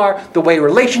women are, the way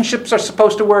relationships are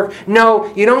supposed to work.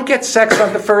 No, you don't get sex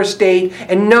on the first date,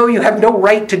 and no, you have no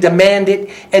right to demand it,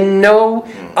 and no,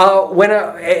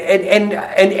 and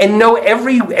no,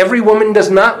 every woman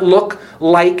does not look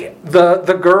like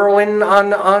the girl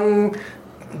on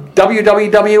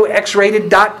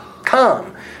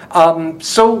www.xrated.com.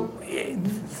 So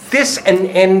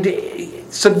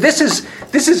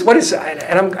this is what is,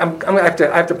 and I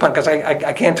have to punt because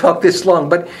I can't talk this long.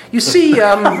 But you see,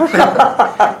 yeah,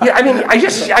 I mean, I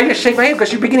just shake my head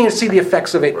because you're beginning to see the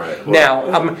effects of it now.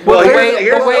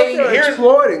 Here's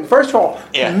exploiting. First of all,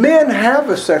 men have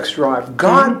a sex drive.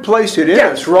 God placed it in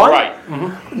us, right?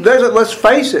 Mm-hmm. Let's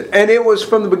face it, and it was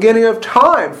from the beginning of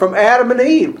time, from Adam and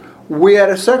Eve. We had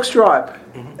a sex drive,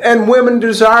 and women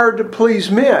desired to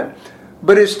please men.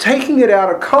 But it's taking it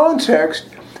out of context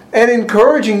and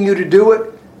encouraging you to do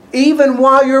it even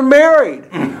while you're married,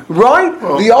 right?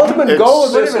 Well, the ultimate goal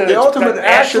of this, the ultimate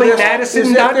act of this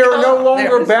is that there are no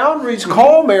longer boundaries.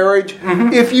 Call marriage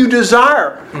if you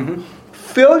desire.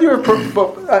 Fill your,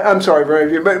 I'm sorry,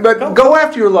 but go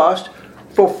after your lust,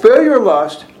 fulfill your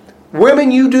lust.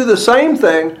 Women, you do the same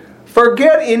thing.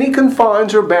 Forget any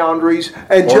confines or boundaries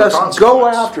and just go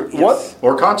after it. What?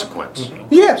 Or consequence.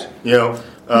 Yes. Yes.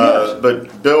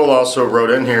 But Bill also wrote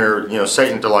in here,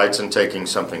 Satan delights in taking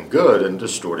something good and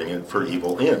distorting it for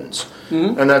evil ends.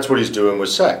 And that's what he's doing with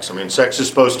sex. I mean, sex is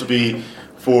supposed to be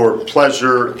for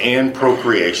pleasure and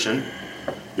procreation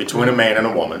between a man and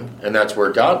a woman, and that's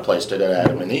where God placed it at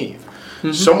Adam and Eve.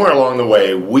 Somewhere along the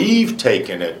way, we've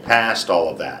taken it past all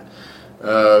of that.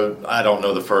 I don't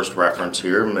know the first reference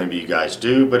here. Maybe you guys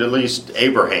do, but at least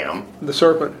Abraham, the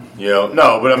serpent.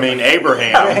 No, but I mean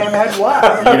Abraham. Abraham had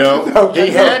wife.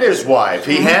 He had his wife.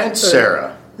 He had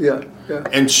Sarah. Yeah.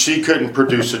 And she couldn't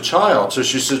produce a child, so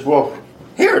she says, "Well,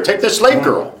 here, take this slave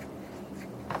girl."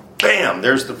 Bam!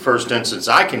 There's the first instance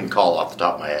I can call off the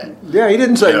top of my head. Yeah, he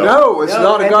didn't say no. It's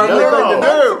not a godly thing to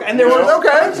do. And there were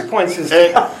consequences.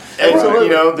 And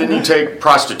then you take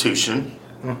prostitution,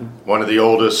 one of the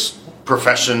oldest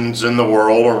professions in the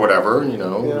world or whatever,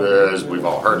 as we've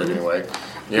all heard it anyway.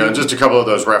 Just a couple of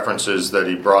those references that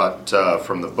he brought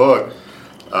from the book.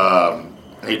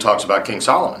 He talks about King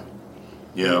Solomon.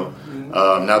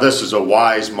 Now this is a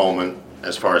wise moment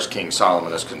as far as King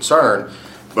Solomon is concerned,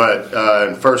 but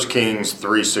in 1 Kings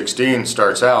 3:16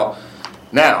 starts out,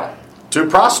 "Now 2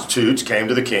 prostitutes came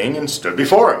to the king and stood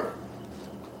before him."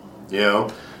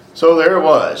 So there it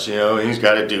was, he's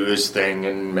got to do his thing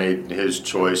and made his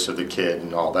choice of the kid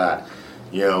and all that,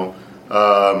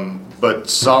 But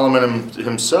Solomon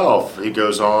himself, he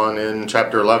goes on in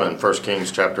chapter 11, 1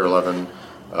 Kings chapter 11,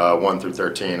 1 through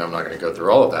 13. I'm not going to go through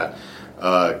all of that.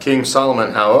 King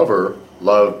Solomon, however,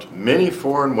 loved many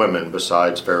foreign women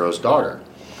besides Pharaoh's daughter,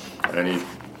 and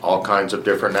all kinds of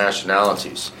different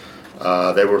nationalities.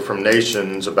 They were from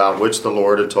nations about which the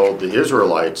Lord had told the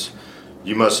Israelites,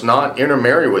 "You must not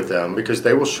intermarry with them, because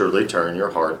they will surely turn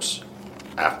your hearts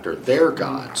after their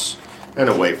gods and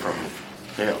away from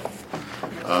Him."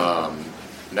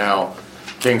 Now,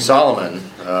 King Solomon,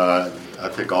 I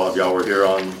think all of y'all were here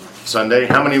on Sunday.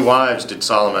 How many wives did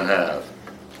Solomon have?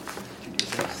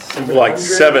 Like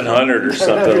 700 or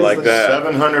something like that.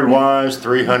 700 wives,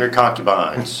 300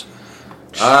 concubines.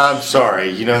 I'm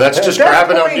sorry, that's just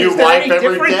grabbing a new wife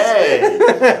every day.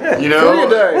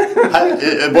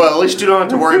 Well, at least you don't have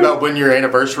to worry about when your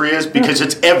anniversary is, because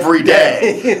it's every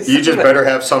day. You just better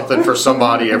have something for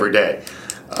somebody every day.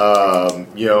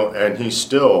 And he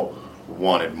still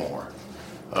wanted more.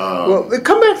 Well,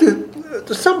 come back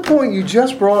to some point you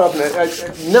just brought up, and I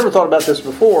never thought about this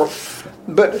before,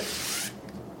 but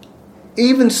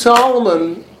even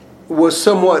Solomon was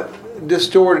somewhat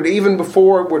distorted, even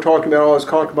before we're talking about all his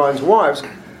concubines' wives.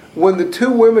 When the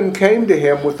 2 women came to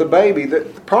him with the baby, the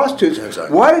prostitutes,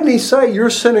 exactly. Why didn't he say,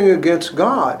 "You're sinning against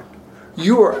God"?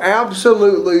 You are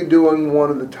absolutely doing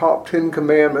one of the top 10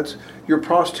 commandments. You're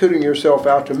prostituting yourself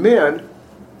out to men.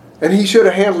 And he should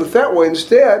have handled it that way.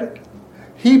 Instead,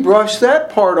 he brushed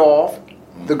that part off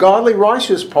the godly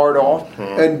righteous part off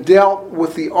and dealt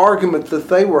with the argument that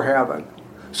they were having.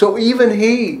 So even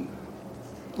he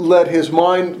let his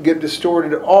mind get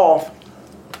distorted off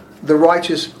the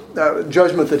righteous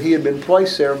judgment that he had been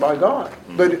placed there by God.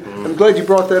 But I'm glad you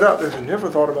brought that up. I never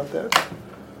thought about that.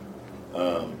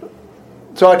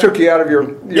 So I took you out of your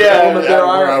element there.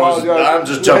 I apologize. I'm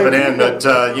just jumping in, but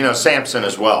Samson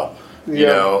as well.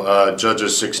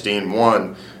 Judges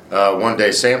 16:1. One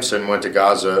day Samson went to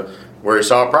Gaza where he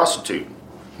saw a prostitute.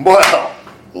 Well,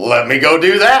 let me go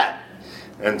do that.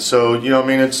 And so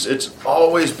it's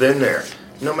always been there.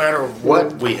 No matter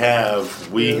what we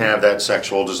have that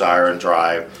sexual desire and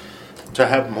drive to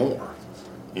have more.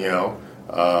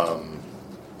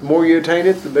 The more you attain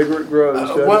it, the bigger it grows.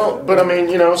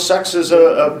 But sex is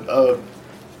a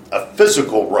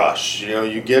physical rush.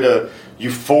 You get a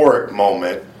euphoric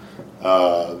moment,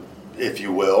 if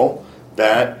you will,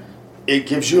 that it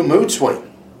gives you a mood swing.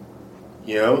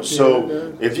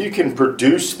 So if you can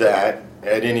produce that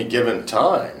at any given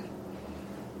time,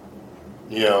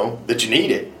 that you need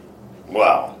it,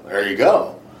 well, there you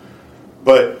go.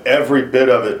 But every bit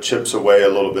of it chips away a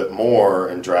little bit more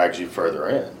and drags you further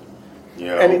in.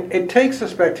 And it takes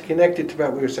us back to connect it to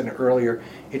what we were saying earlier.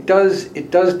 It does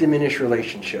diminish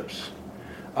relationships,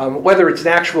 whether it's an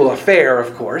actual affair,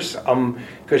 of course,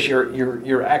 because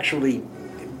you're actually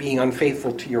being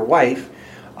unfaithful to your wife.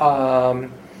 But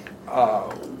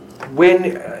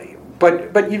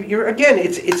you're again,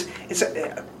 it's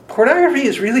pornography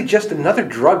is really just another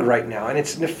drug right now, and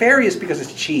it's nefarious because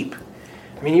it's cheap.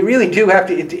 I mean, you really do have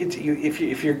to.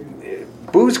 If you're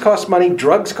booze costs money,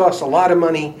 drugs cost a lot of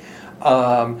money.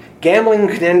 Gambling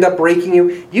can end up breaking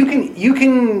you. You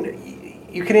can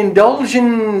indulge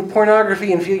in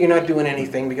pornography and feel you're not doing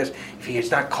anything because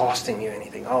it's not costing you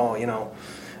anything.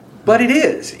 But it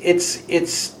is. It's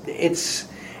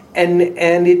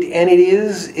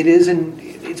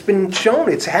been shown.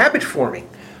 It's habit forming.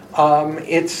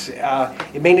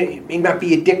 It may not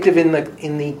be addictive in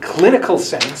the clinical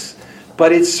sense,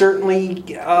 but it's certainly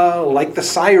like the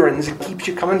sirens. It keeps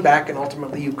you coming back, and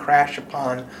ultimately you crash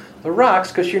upon the rocks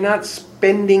because you're not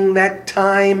spending that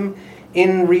time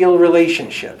in real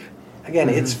relationship. Again,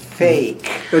 it's fake.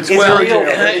 It's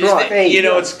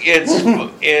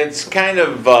kind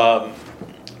of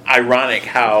ironic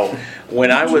how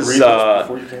when I was I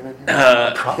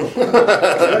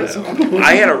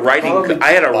had a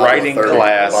writing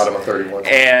class,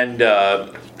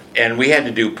 and we had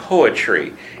to do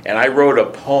poetry, and I wrote a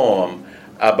poem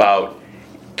about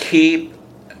keep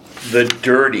the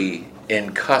dirty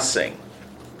in cussing.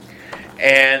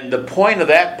 And the point of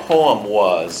that poem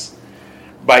was,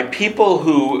 by people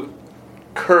who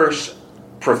curse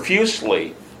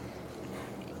profusely,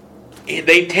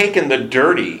 they've taken the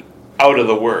dirty out of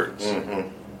the words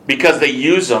because they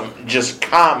use them just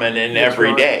common and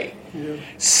everyday. Yeah.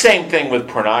 Same thing with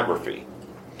pornography.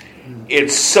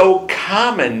 It's so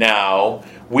common now,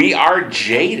 we are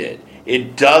jaded.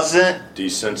 It doesn't...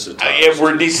 Desensitized.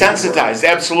 We're desensitized,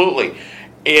 absolutely.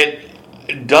 It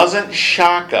doesn't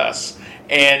shock us.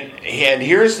 And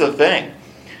here's the thing.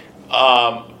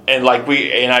 And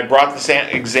I brought this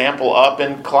example up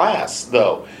in class,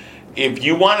 though. If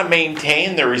you want to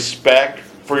maintain the respect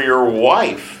for your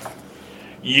wife,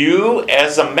 you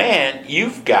as a man,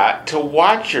 you've got to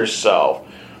watch yourself.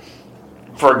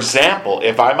 For example,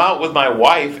 if I'm out with my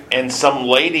wife and some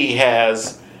lady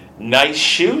has nice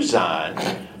shoes on,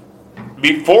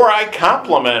 before I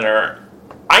compliment her,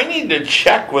 I need to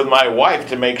check with my wife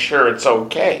to make sure it's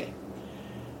okay.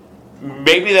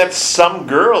 Maybe that's some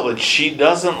girl that she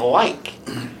doesn't like.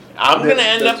 I'm going to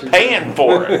end up paying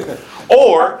for it.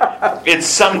 Or it's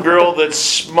some girl that's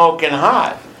smoking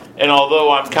hot. And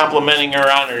although I'm complimenting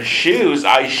her on her shoes,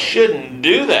 I shouldn't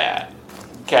do that.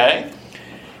 Okay?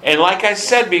 And like I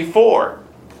said before,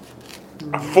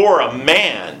 for a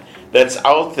man that's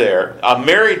out there, a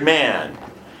married man,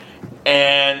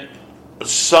 and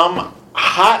some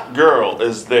hot girl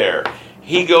is there,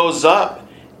 he goes up,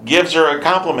 gives her a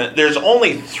compliment. There's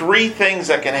only 3 things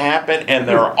that can happen, and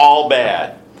they're all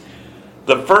bad.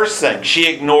 The first thing,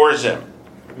 she ignores him,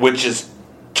 which is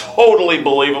totally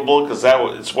believable because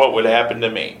it's what would happen to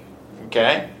me.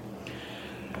 Okay?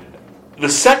 The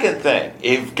second thing,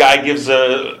 if guy gives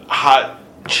a hot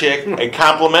chick a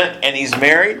compliment and he's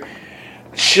married,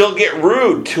 she'll get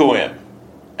rude to him.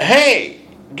 Hey,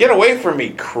 get away from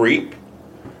me, creep.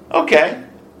 Okay,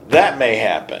 that may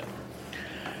happen.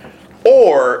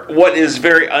 Or what is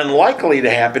very unlikely to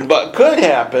happen, but could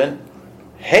happen,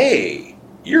 hey,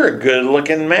 you're a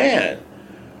good-looking man.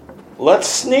 Let's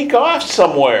sneak off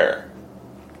somewhere.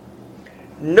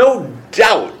 No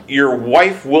doubt your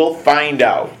wife will find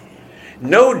out.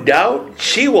 no doubt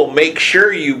she will make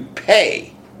sure you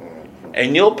pay.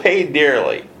 And you'll pay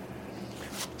dearly.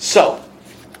 So,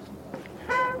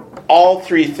 all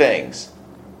three things.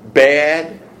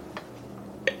 Bad,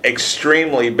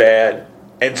 extremely bad,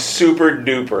 and super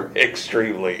duper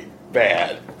extremely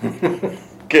bad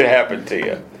can happen to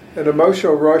you. An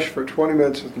emotional rush for 20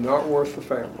 minutes is not worth the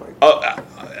family.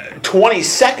 20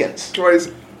 seconds.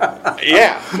 20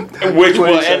 Yeah, which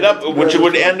will 20 end up, seconds. which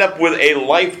would end up with a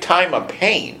lifetime of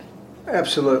pain.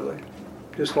 Absolutely.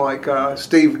 Just like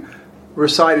Steve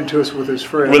recited to us with his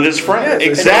friend. With his friend,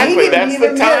 Yes, exactly. and That's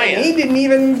the tie-in. He didn't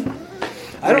even.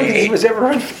 I don't think he was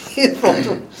ever unfaithful.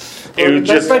 It was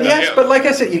just- but yes, but like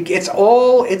I said,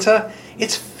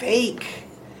 it's fake.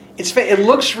 It's fake. It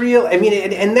looks real. I mean,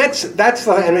 and that's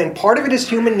the, and part of it is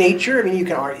human nature. I mean, you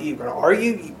can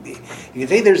argue. You can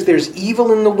say there's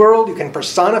evil in the world. You can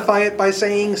personify it by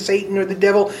saying Satan or the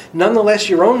devil. Nonetheless,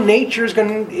 your own nature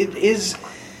is.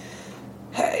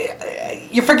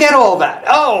 You forget all that.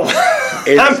 Oh,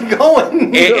 I'm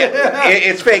going.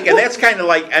 It's fake, and that's kind of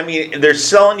like, I mean, they're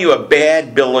selling you a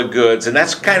bad bill of goods, and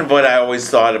that's kind of what I always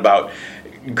thought about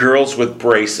girls with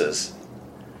braces.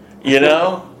 You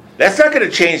know? That's not going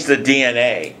to change the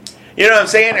DNA. You know what I'm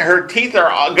saying? Her teeth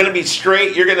are going to be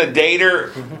straight. You're going to date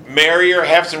her, marry her,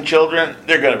 have some children.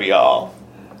 They're going to be all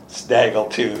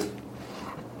snaggletooth,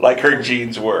 like her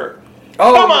genes were.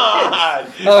 Oh, Come on!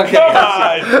 Okay. Come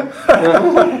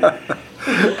on!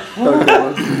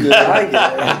 I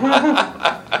get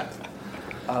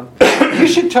it. You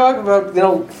should talk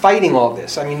about fighting all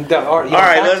this. I mean, all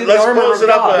right, let's close it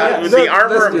up with the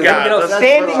armor of God. Let's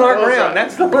standing our close ground. up.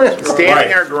 That's the list.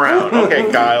 Standing our ground.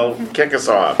 Okay, Kyle, kick us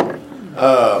off.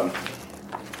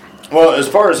 Well, as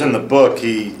far as in the book,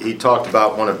 he talked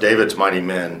about one of David's mighty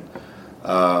men,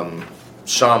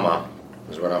 Shammah,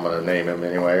 is what I'm going to name him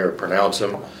anyway, or pronounce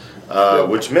him,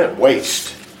 which meant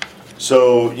waste.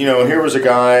 So, here was a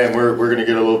guy, and we're going to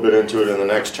get a little bit into it in the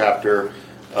next chapter,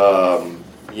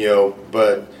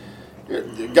 but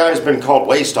the guy's been called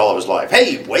waste all of his life.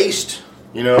 Hey, waste!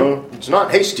 It's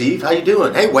not, hey, Steve, how you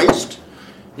doing? Hey, waste!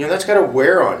 That's got to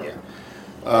wear on you.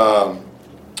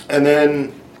 And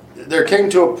then there came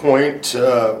to a point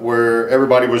where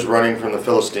everybody was running from the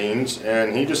Philistines,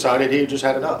 and he decided he just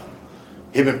had enough.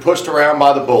 He'd been pushed around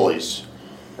by the bullies,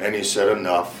 and he said,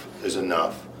 enough is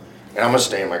enough, and I'm going to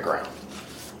stand my ground.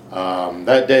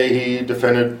 That day he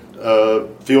defended a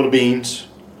field of beans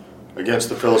against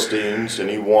the Philistines, and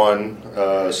he won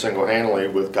single-handedly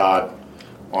with God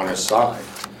on his side.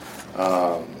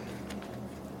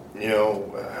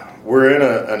 We're in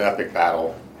an epic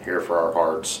battle here for our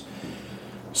hearts.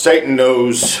 Satan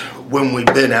knows when we've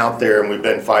been out there and we've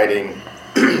been fighting,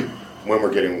 when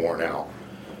we're getting worn out.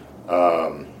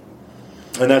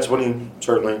 And that's when he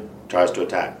certainly tries to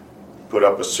attack. Put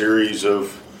up a series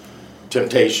of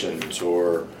temptations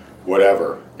or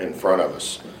whatever in front of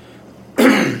us.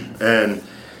 And,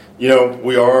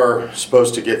 we are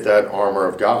supposed to get that armor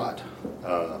of God.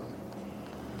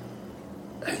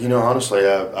 Honestly,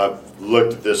 I've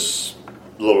looked at this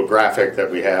little graphic that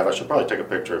we have. I should probably take a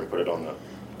picture and put it on the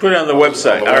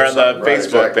website or on the right,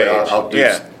 Facebook exactly. page. I'll do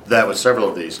that with several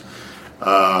of these.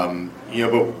 But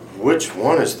which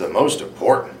one is the most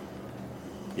important?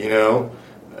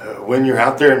 When you're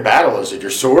out there in battle, is it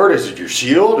your sword? Is it your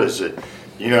shield? Is it,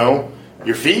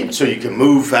 your feet so you can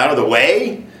move out of the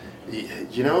way?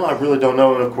 I really don't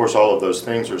know. And of course, all of those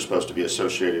things are supposed to be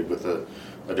associated with a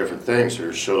different thing. So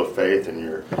your shield of faith and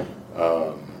your,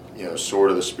 sword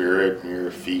of the Spirit and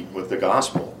your feet with the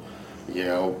gospel.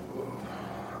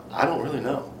 I don't really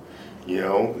know.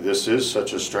 This is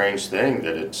such a strange thing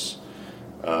that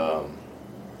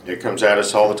it comes at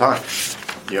us all the time.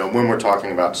 When we're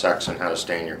talking about sex and how to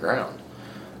stand your ground.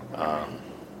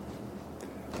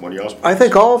 What do you else? I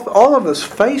think all of us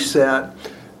face that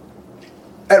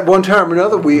at one time or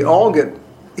another. We all get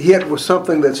hit with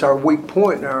something that's our weak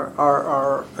point,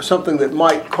 our something that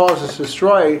might cause us to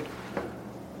stray.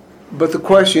 But the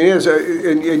question is,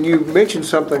 and you mentioned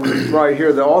something right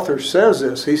here. The author says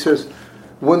this. He says,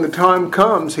 when the time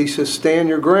comes, he says, stand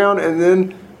your ground, and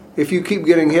then if you keep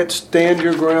getting hit, stand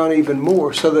your ground even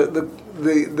more. So that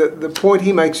the point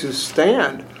he makes is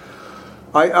stand.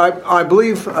 I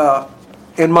believe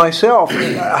in myself.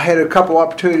 I had a couple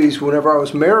opportunities whenever I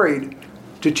was married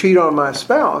to cheat on my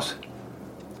spouse,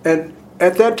 and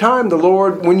at that time, the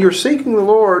Lord, when you're seeking the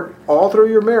Lord all through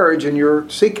your marriage and you're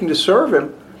seeking to serve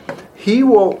Him, He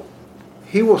will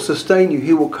sustain you.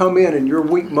 He will come in your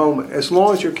weak moment as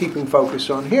long as you're keeping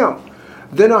focus on Him.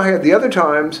 Then I had the other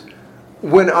times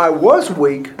when I was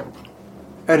weak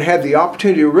and had the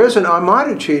opportunity arisen, I might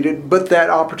have cheated, but that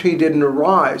opportunity didn't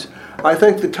arise. I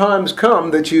think the time's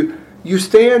come that you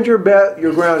stand your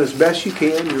ground as best you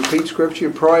can, you repeat Scripture,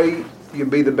 you pray, you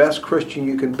be the best Christian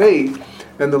you can be,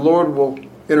 and the Lord will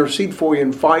intercede for you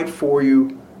and fight for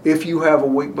you if you have a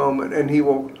weak moment, and He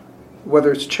will,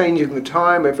 whether it's changing the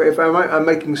time, if I'm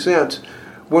making sense,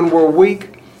 when we're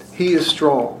weak, He is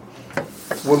strong.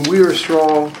 When we are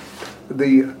strong,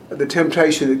 the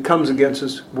temptation that comes against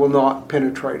us will not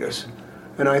penetrate us.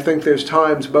 And I think there's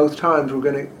times, both times, we're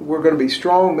going to be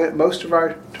strong most of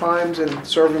our times in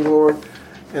serving the Lord,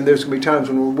 and there's going to be times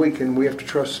when we're weak, and we have to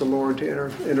trust the Lord to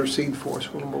intercede for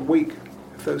us when we're weak,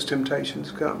 if those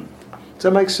temptations come. Does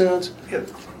that make sense? Yeah.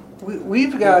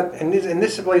 We've got, and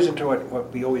this plays into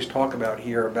what we always talk about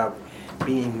here about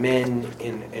being men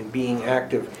and being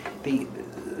active.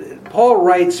 Paul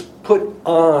writes, "Put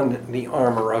on the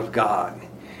armor of God,"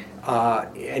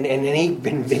 and he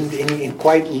in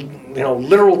quite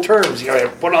literal terms.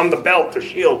 Put on the belt, the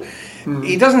shield. Mm-hmm.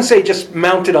 He doesn't say just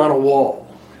mount it on a wall.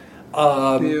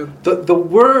 The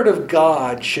word of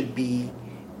God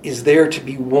is there to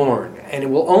be worn, and it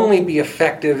will only be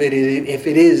effective if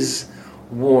it is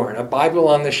worn. A Bible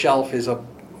on the shelf is a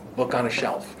book on a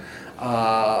shelf.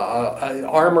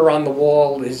 Armor on the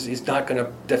wall is not going to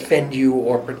defend you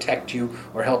or protect you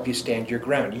or help you stand your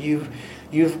ground.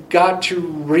 You've got to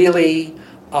really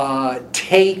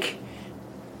take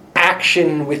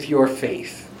action with your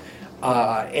faith,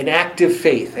 an active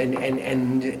faith, and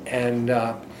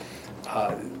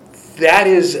that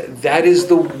is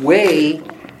the way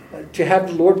to have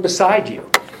the Lord beside you.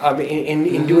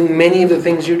 In doing many of the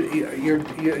things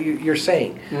you're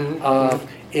saying. Mm-hmm.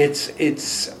 It's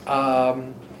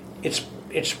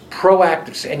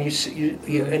proactive, and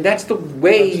and that's the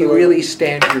way you really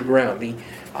stand your ground.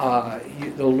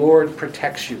 The Lord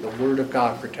protects you. The Word of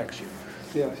God protects you.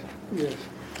 Yes.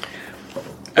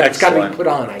 But it's got to be put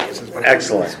on, I guess.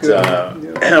 Excellent.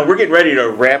 We're getting ready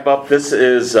to wrap up. This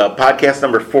is podcast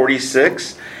number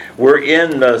 46. We're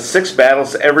in the 6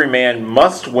 battles every man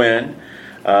must win.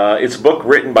 It's a book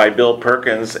written by Bill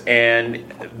Perkins,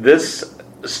 and this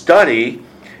study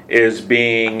is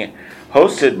being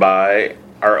hosted by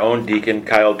our own deacon,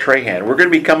 Kyle Trahan. We're going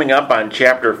to be coming up on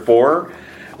chapter 4,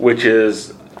 which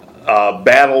is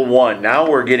battle 1. Now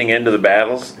we're getting into the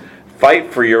battles.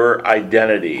 Fight for your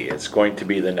identity. It's going to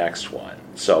be the next one.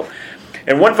 So,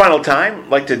 and one final time, I'd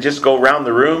like to just go around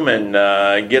the room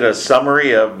and get a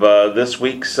summary of this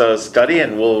week's study,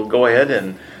 and we'll go ahead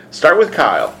and start with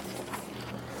Kyle.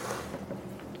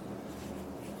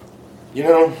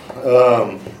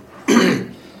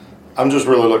 I'm just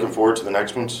really looking forward to the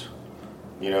next ones.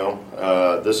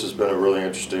 This has been a really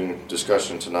interesting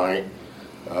discussion tonight.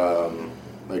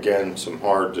 Again, some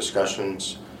hard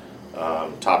discussions,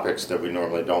 topics that we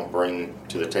normally don't bring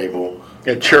to the table.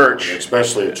 At church.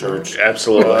 Especially at church.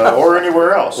 Absolutely. Or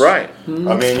anywhere else. Right. Mm-hmm.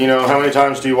 I mean, how many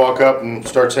times do you walk up and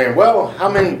start saying, well, how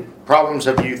many problems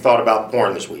have you thought about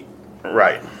porn this week?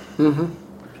 Right. Mm-hmm.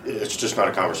 It's just not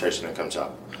a conversation that comes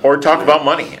up. Or talk about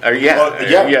money.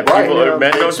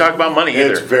 Men don't talk about money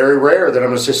either. It's very rare that I'm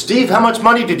going to say, Steve, how much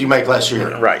money did you make last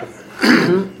year? Right.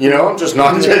 I'm just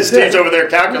not. Steve's over there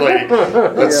calculating.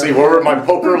 Let's see, what were my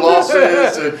poker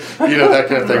losses? And, that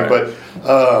kind of thing. Right. But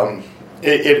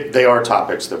they are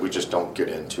topics that we just don't get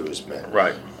into as men.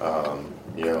 Right.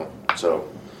 So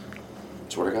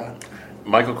that's what I got.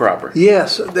 Michael Cropper.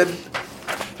 Yes.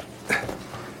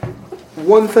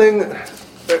 One thing.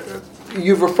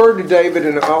 You've referred to David,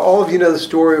 and all of you know the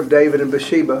story of David and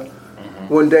Bathsheba. Mm-hmm.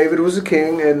 When David was a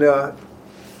king, and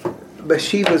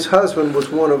Bathsheba's husband was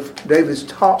one of David's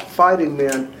top fighting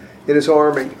men in his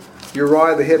army,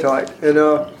 Uriah the Hittite. And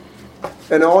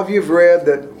all of you have read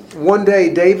that one day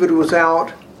David was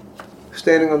out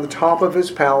standing on the top of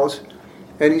his palace,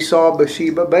 and he saw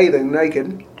Bathsheba bathing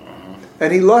naked,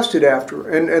 and he lusted after her.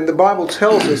 And the Bible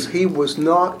tells us he was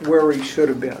not where he should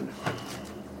have been.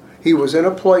 He was in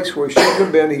a place where he shouldn't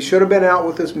have been. He should have been out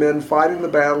with his men fighting the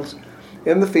battles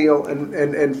in the field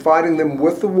and fighting them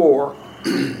with the war.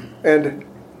 And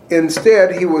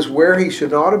instead, he was where he should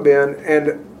not have been,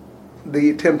 and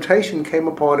the temptation came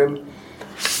upon him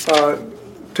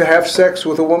to have sex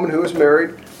with a woman who was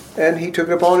married, and he took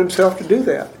it upon himself to do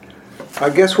that. I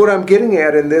guess what I'm getting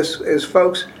at in this is,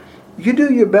 folks, you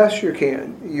do your best you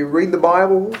can. You read the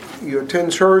Bible, you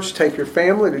attend church, take your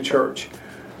family to church.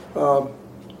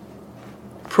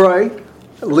 Pray,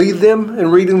 lead them in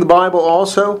reading the Bible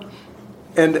also,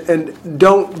 and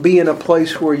don't be in a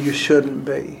place where you shouldn't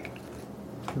be.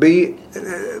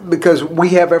 Because we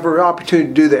have every opportunity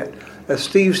to do that. As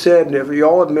Steve said, and you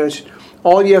all have mentioned,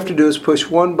 All you have to do is push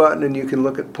one button and you can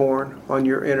look at porn on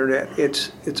your internet.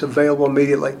 It's available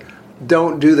immediately.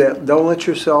 Don't do that. Don't let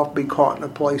yourself be caught in a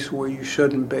place where you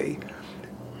shouldn't be.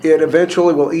 It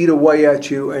eventually will eat away at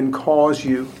you and cause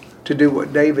you to do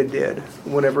what David did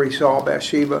whenever he saw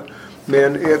Bathsheba.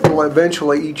 Man, it will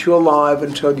eventually eat you alive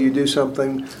until you do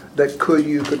something that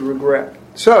you could regret.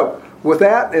 So, with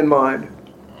that in mind,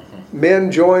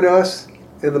 men, join us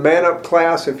in the Man Up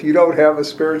class if you don't have a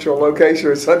spiritual location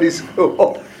or Sunday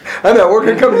school. I know, we're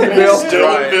going to come to you, Bill.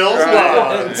 Still in Bill's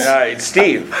lines. Right,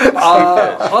 Steve.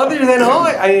 Other than all,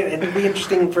 it'll be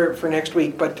interesting for next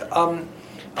week, but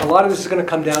a lot of this is going to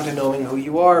come down to knowing who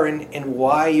you are and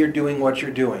why you're doing what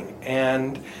you're doing.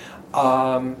 And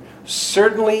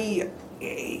certainly,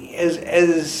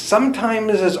 as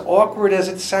sometimes as awkward as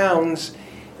it sounds,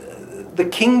 the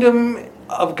kingdom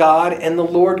of God and the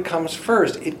Lord comes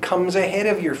first. It comes ahead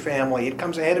of your family. It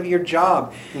comes ahead of your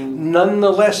job.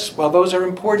 Nonetheless, while those are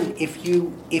important, if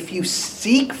you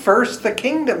seek first the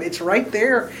kingdom, it's right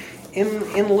there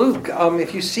in Luke.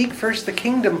 If you seek first the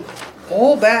kingdom,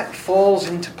 all that falls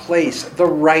into place the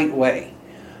right way.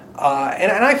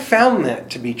 And I found that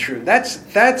to be true. That's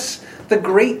the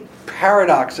great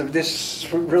paradox of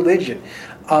this religion.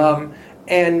 So,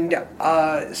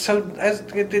 as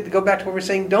to go back to what we're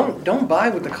saying, don't buy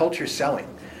what the culture's selling.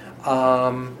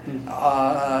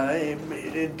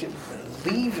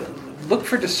 Look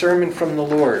for discernment from the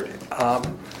Lord,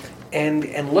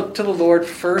 and look to the Lord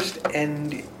first,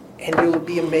 and you'll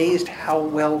be amazed how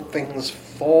well things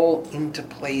fall into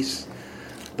place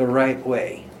the right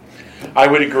way. I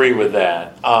would agree with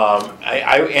that.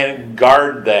 And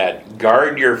guard that.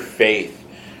 Guard your faith.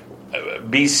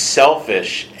 Be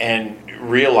selfish and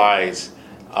realize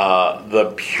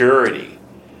the purity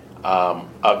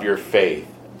of your faith,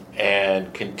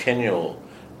 and continue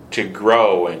to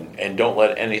grow, and don't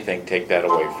let anything take that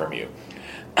away from you.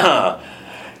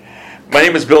 My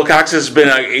name is Bill Cox. This has been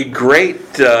a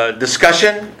great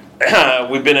discussion.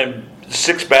 We've been in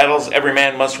 6 Battles Every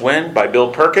Man Must Win by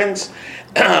Bill Perkins.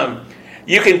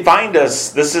 You can find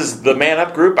us, this is the Man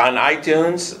Up Group on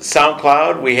iTunes,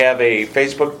 SoundCloud. We have a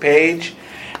Facebook page,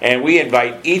 and we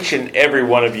invite each and every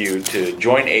one of you to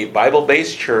join a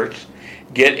Bible-based church,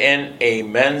 get in a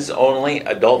men's-only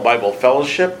adult Bible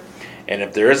fellowship, and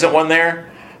if there isn't one there,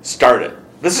 start it.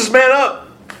 This is Man Up.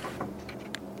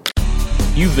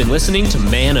 You've been listening to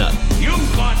Man Up. You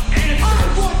want answers.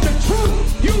 I want the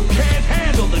truth. You can't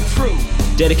handle the truth.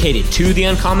 Dedicated to the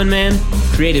uncommon man,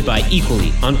 created by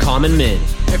equally uncommon men.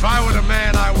 If I were the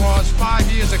man I was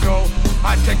 5 years ago,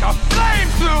 I'd take a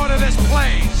flamethrower to this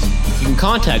place. You can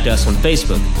contact us on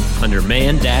Facebook under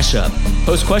Man-Up.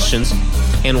 Post questions,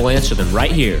 and we'll answer them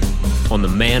right here on the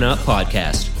Man Up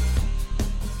Podcast.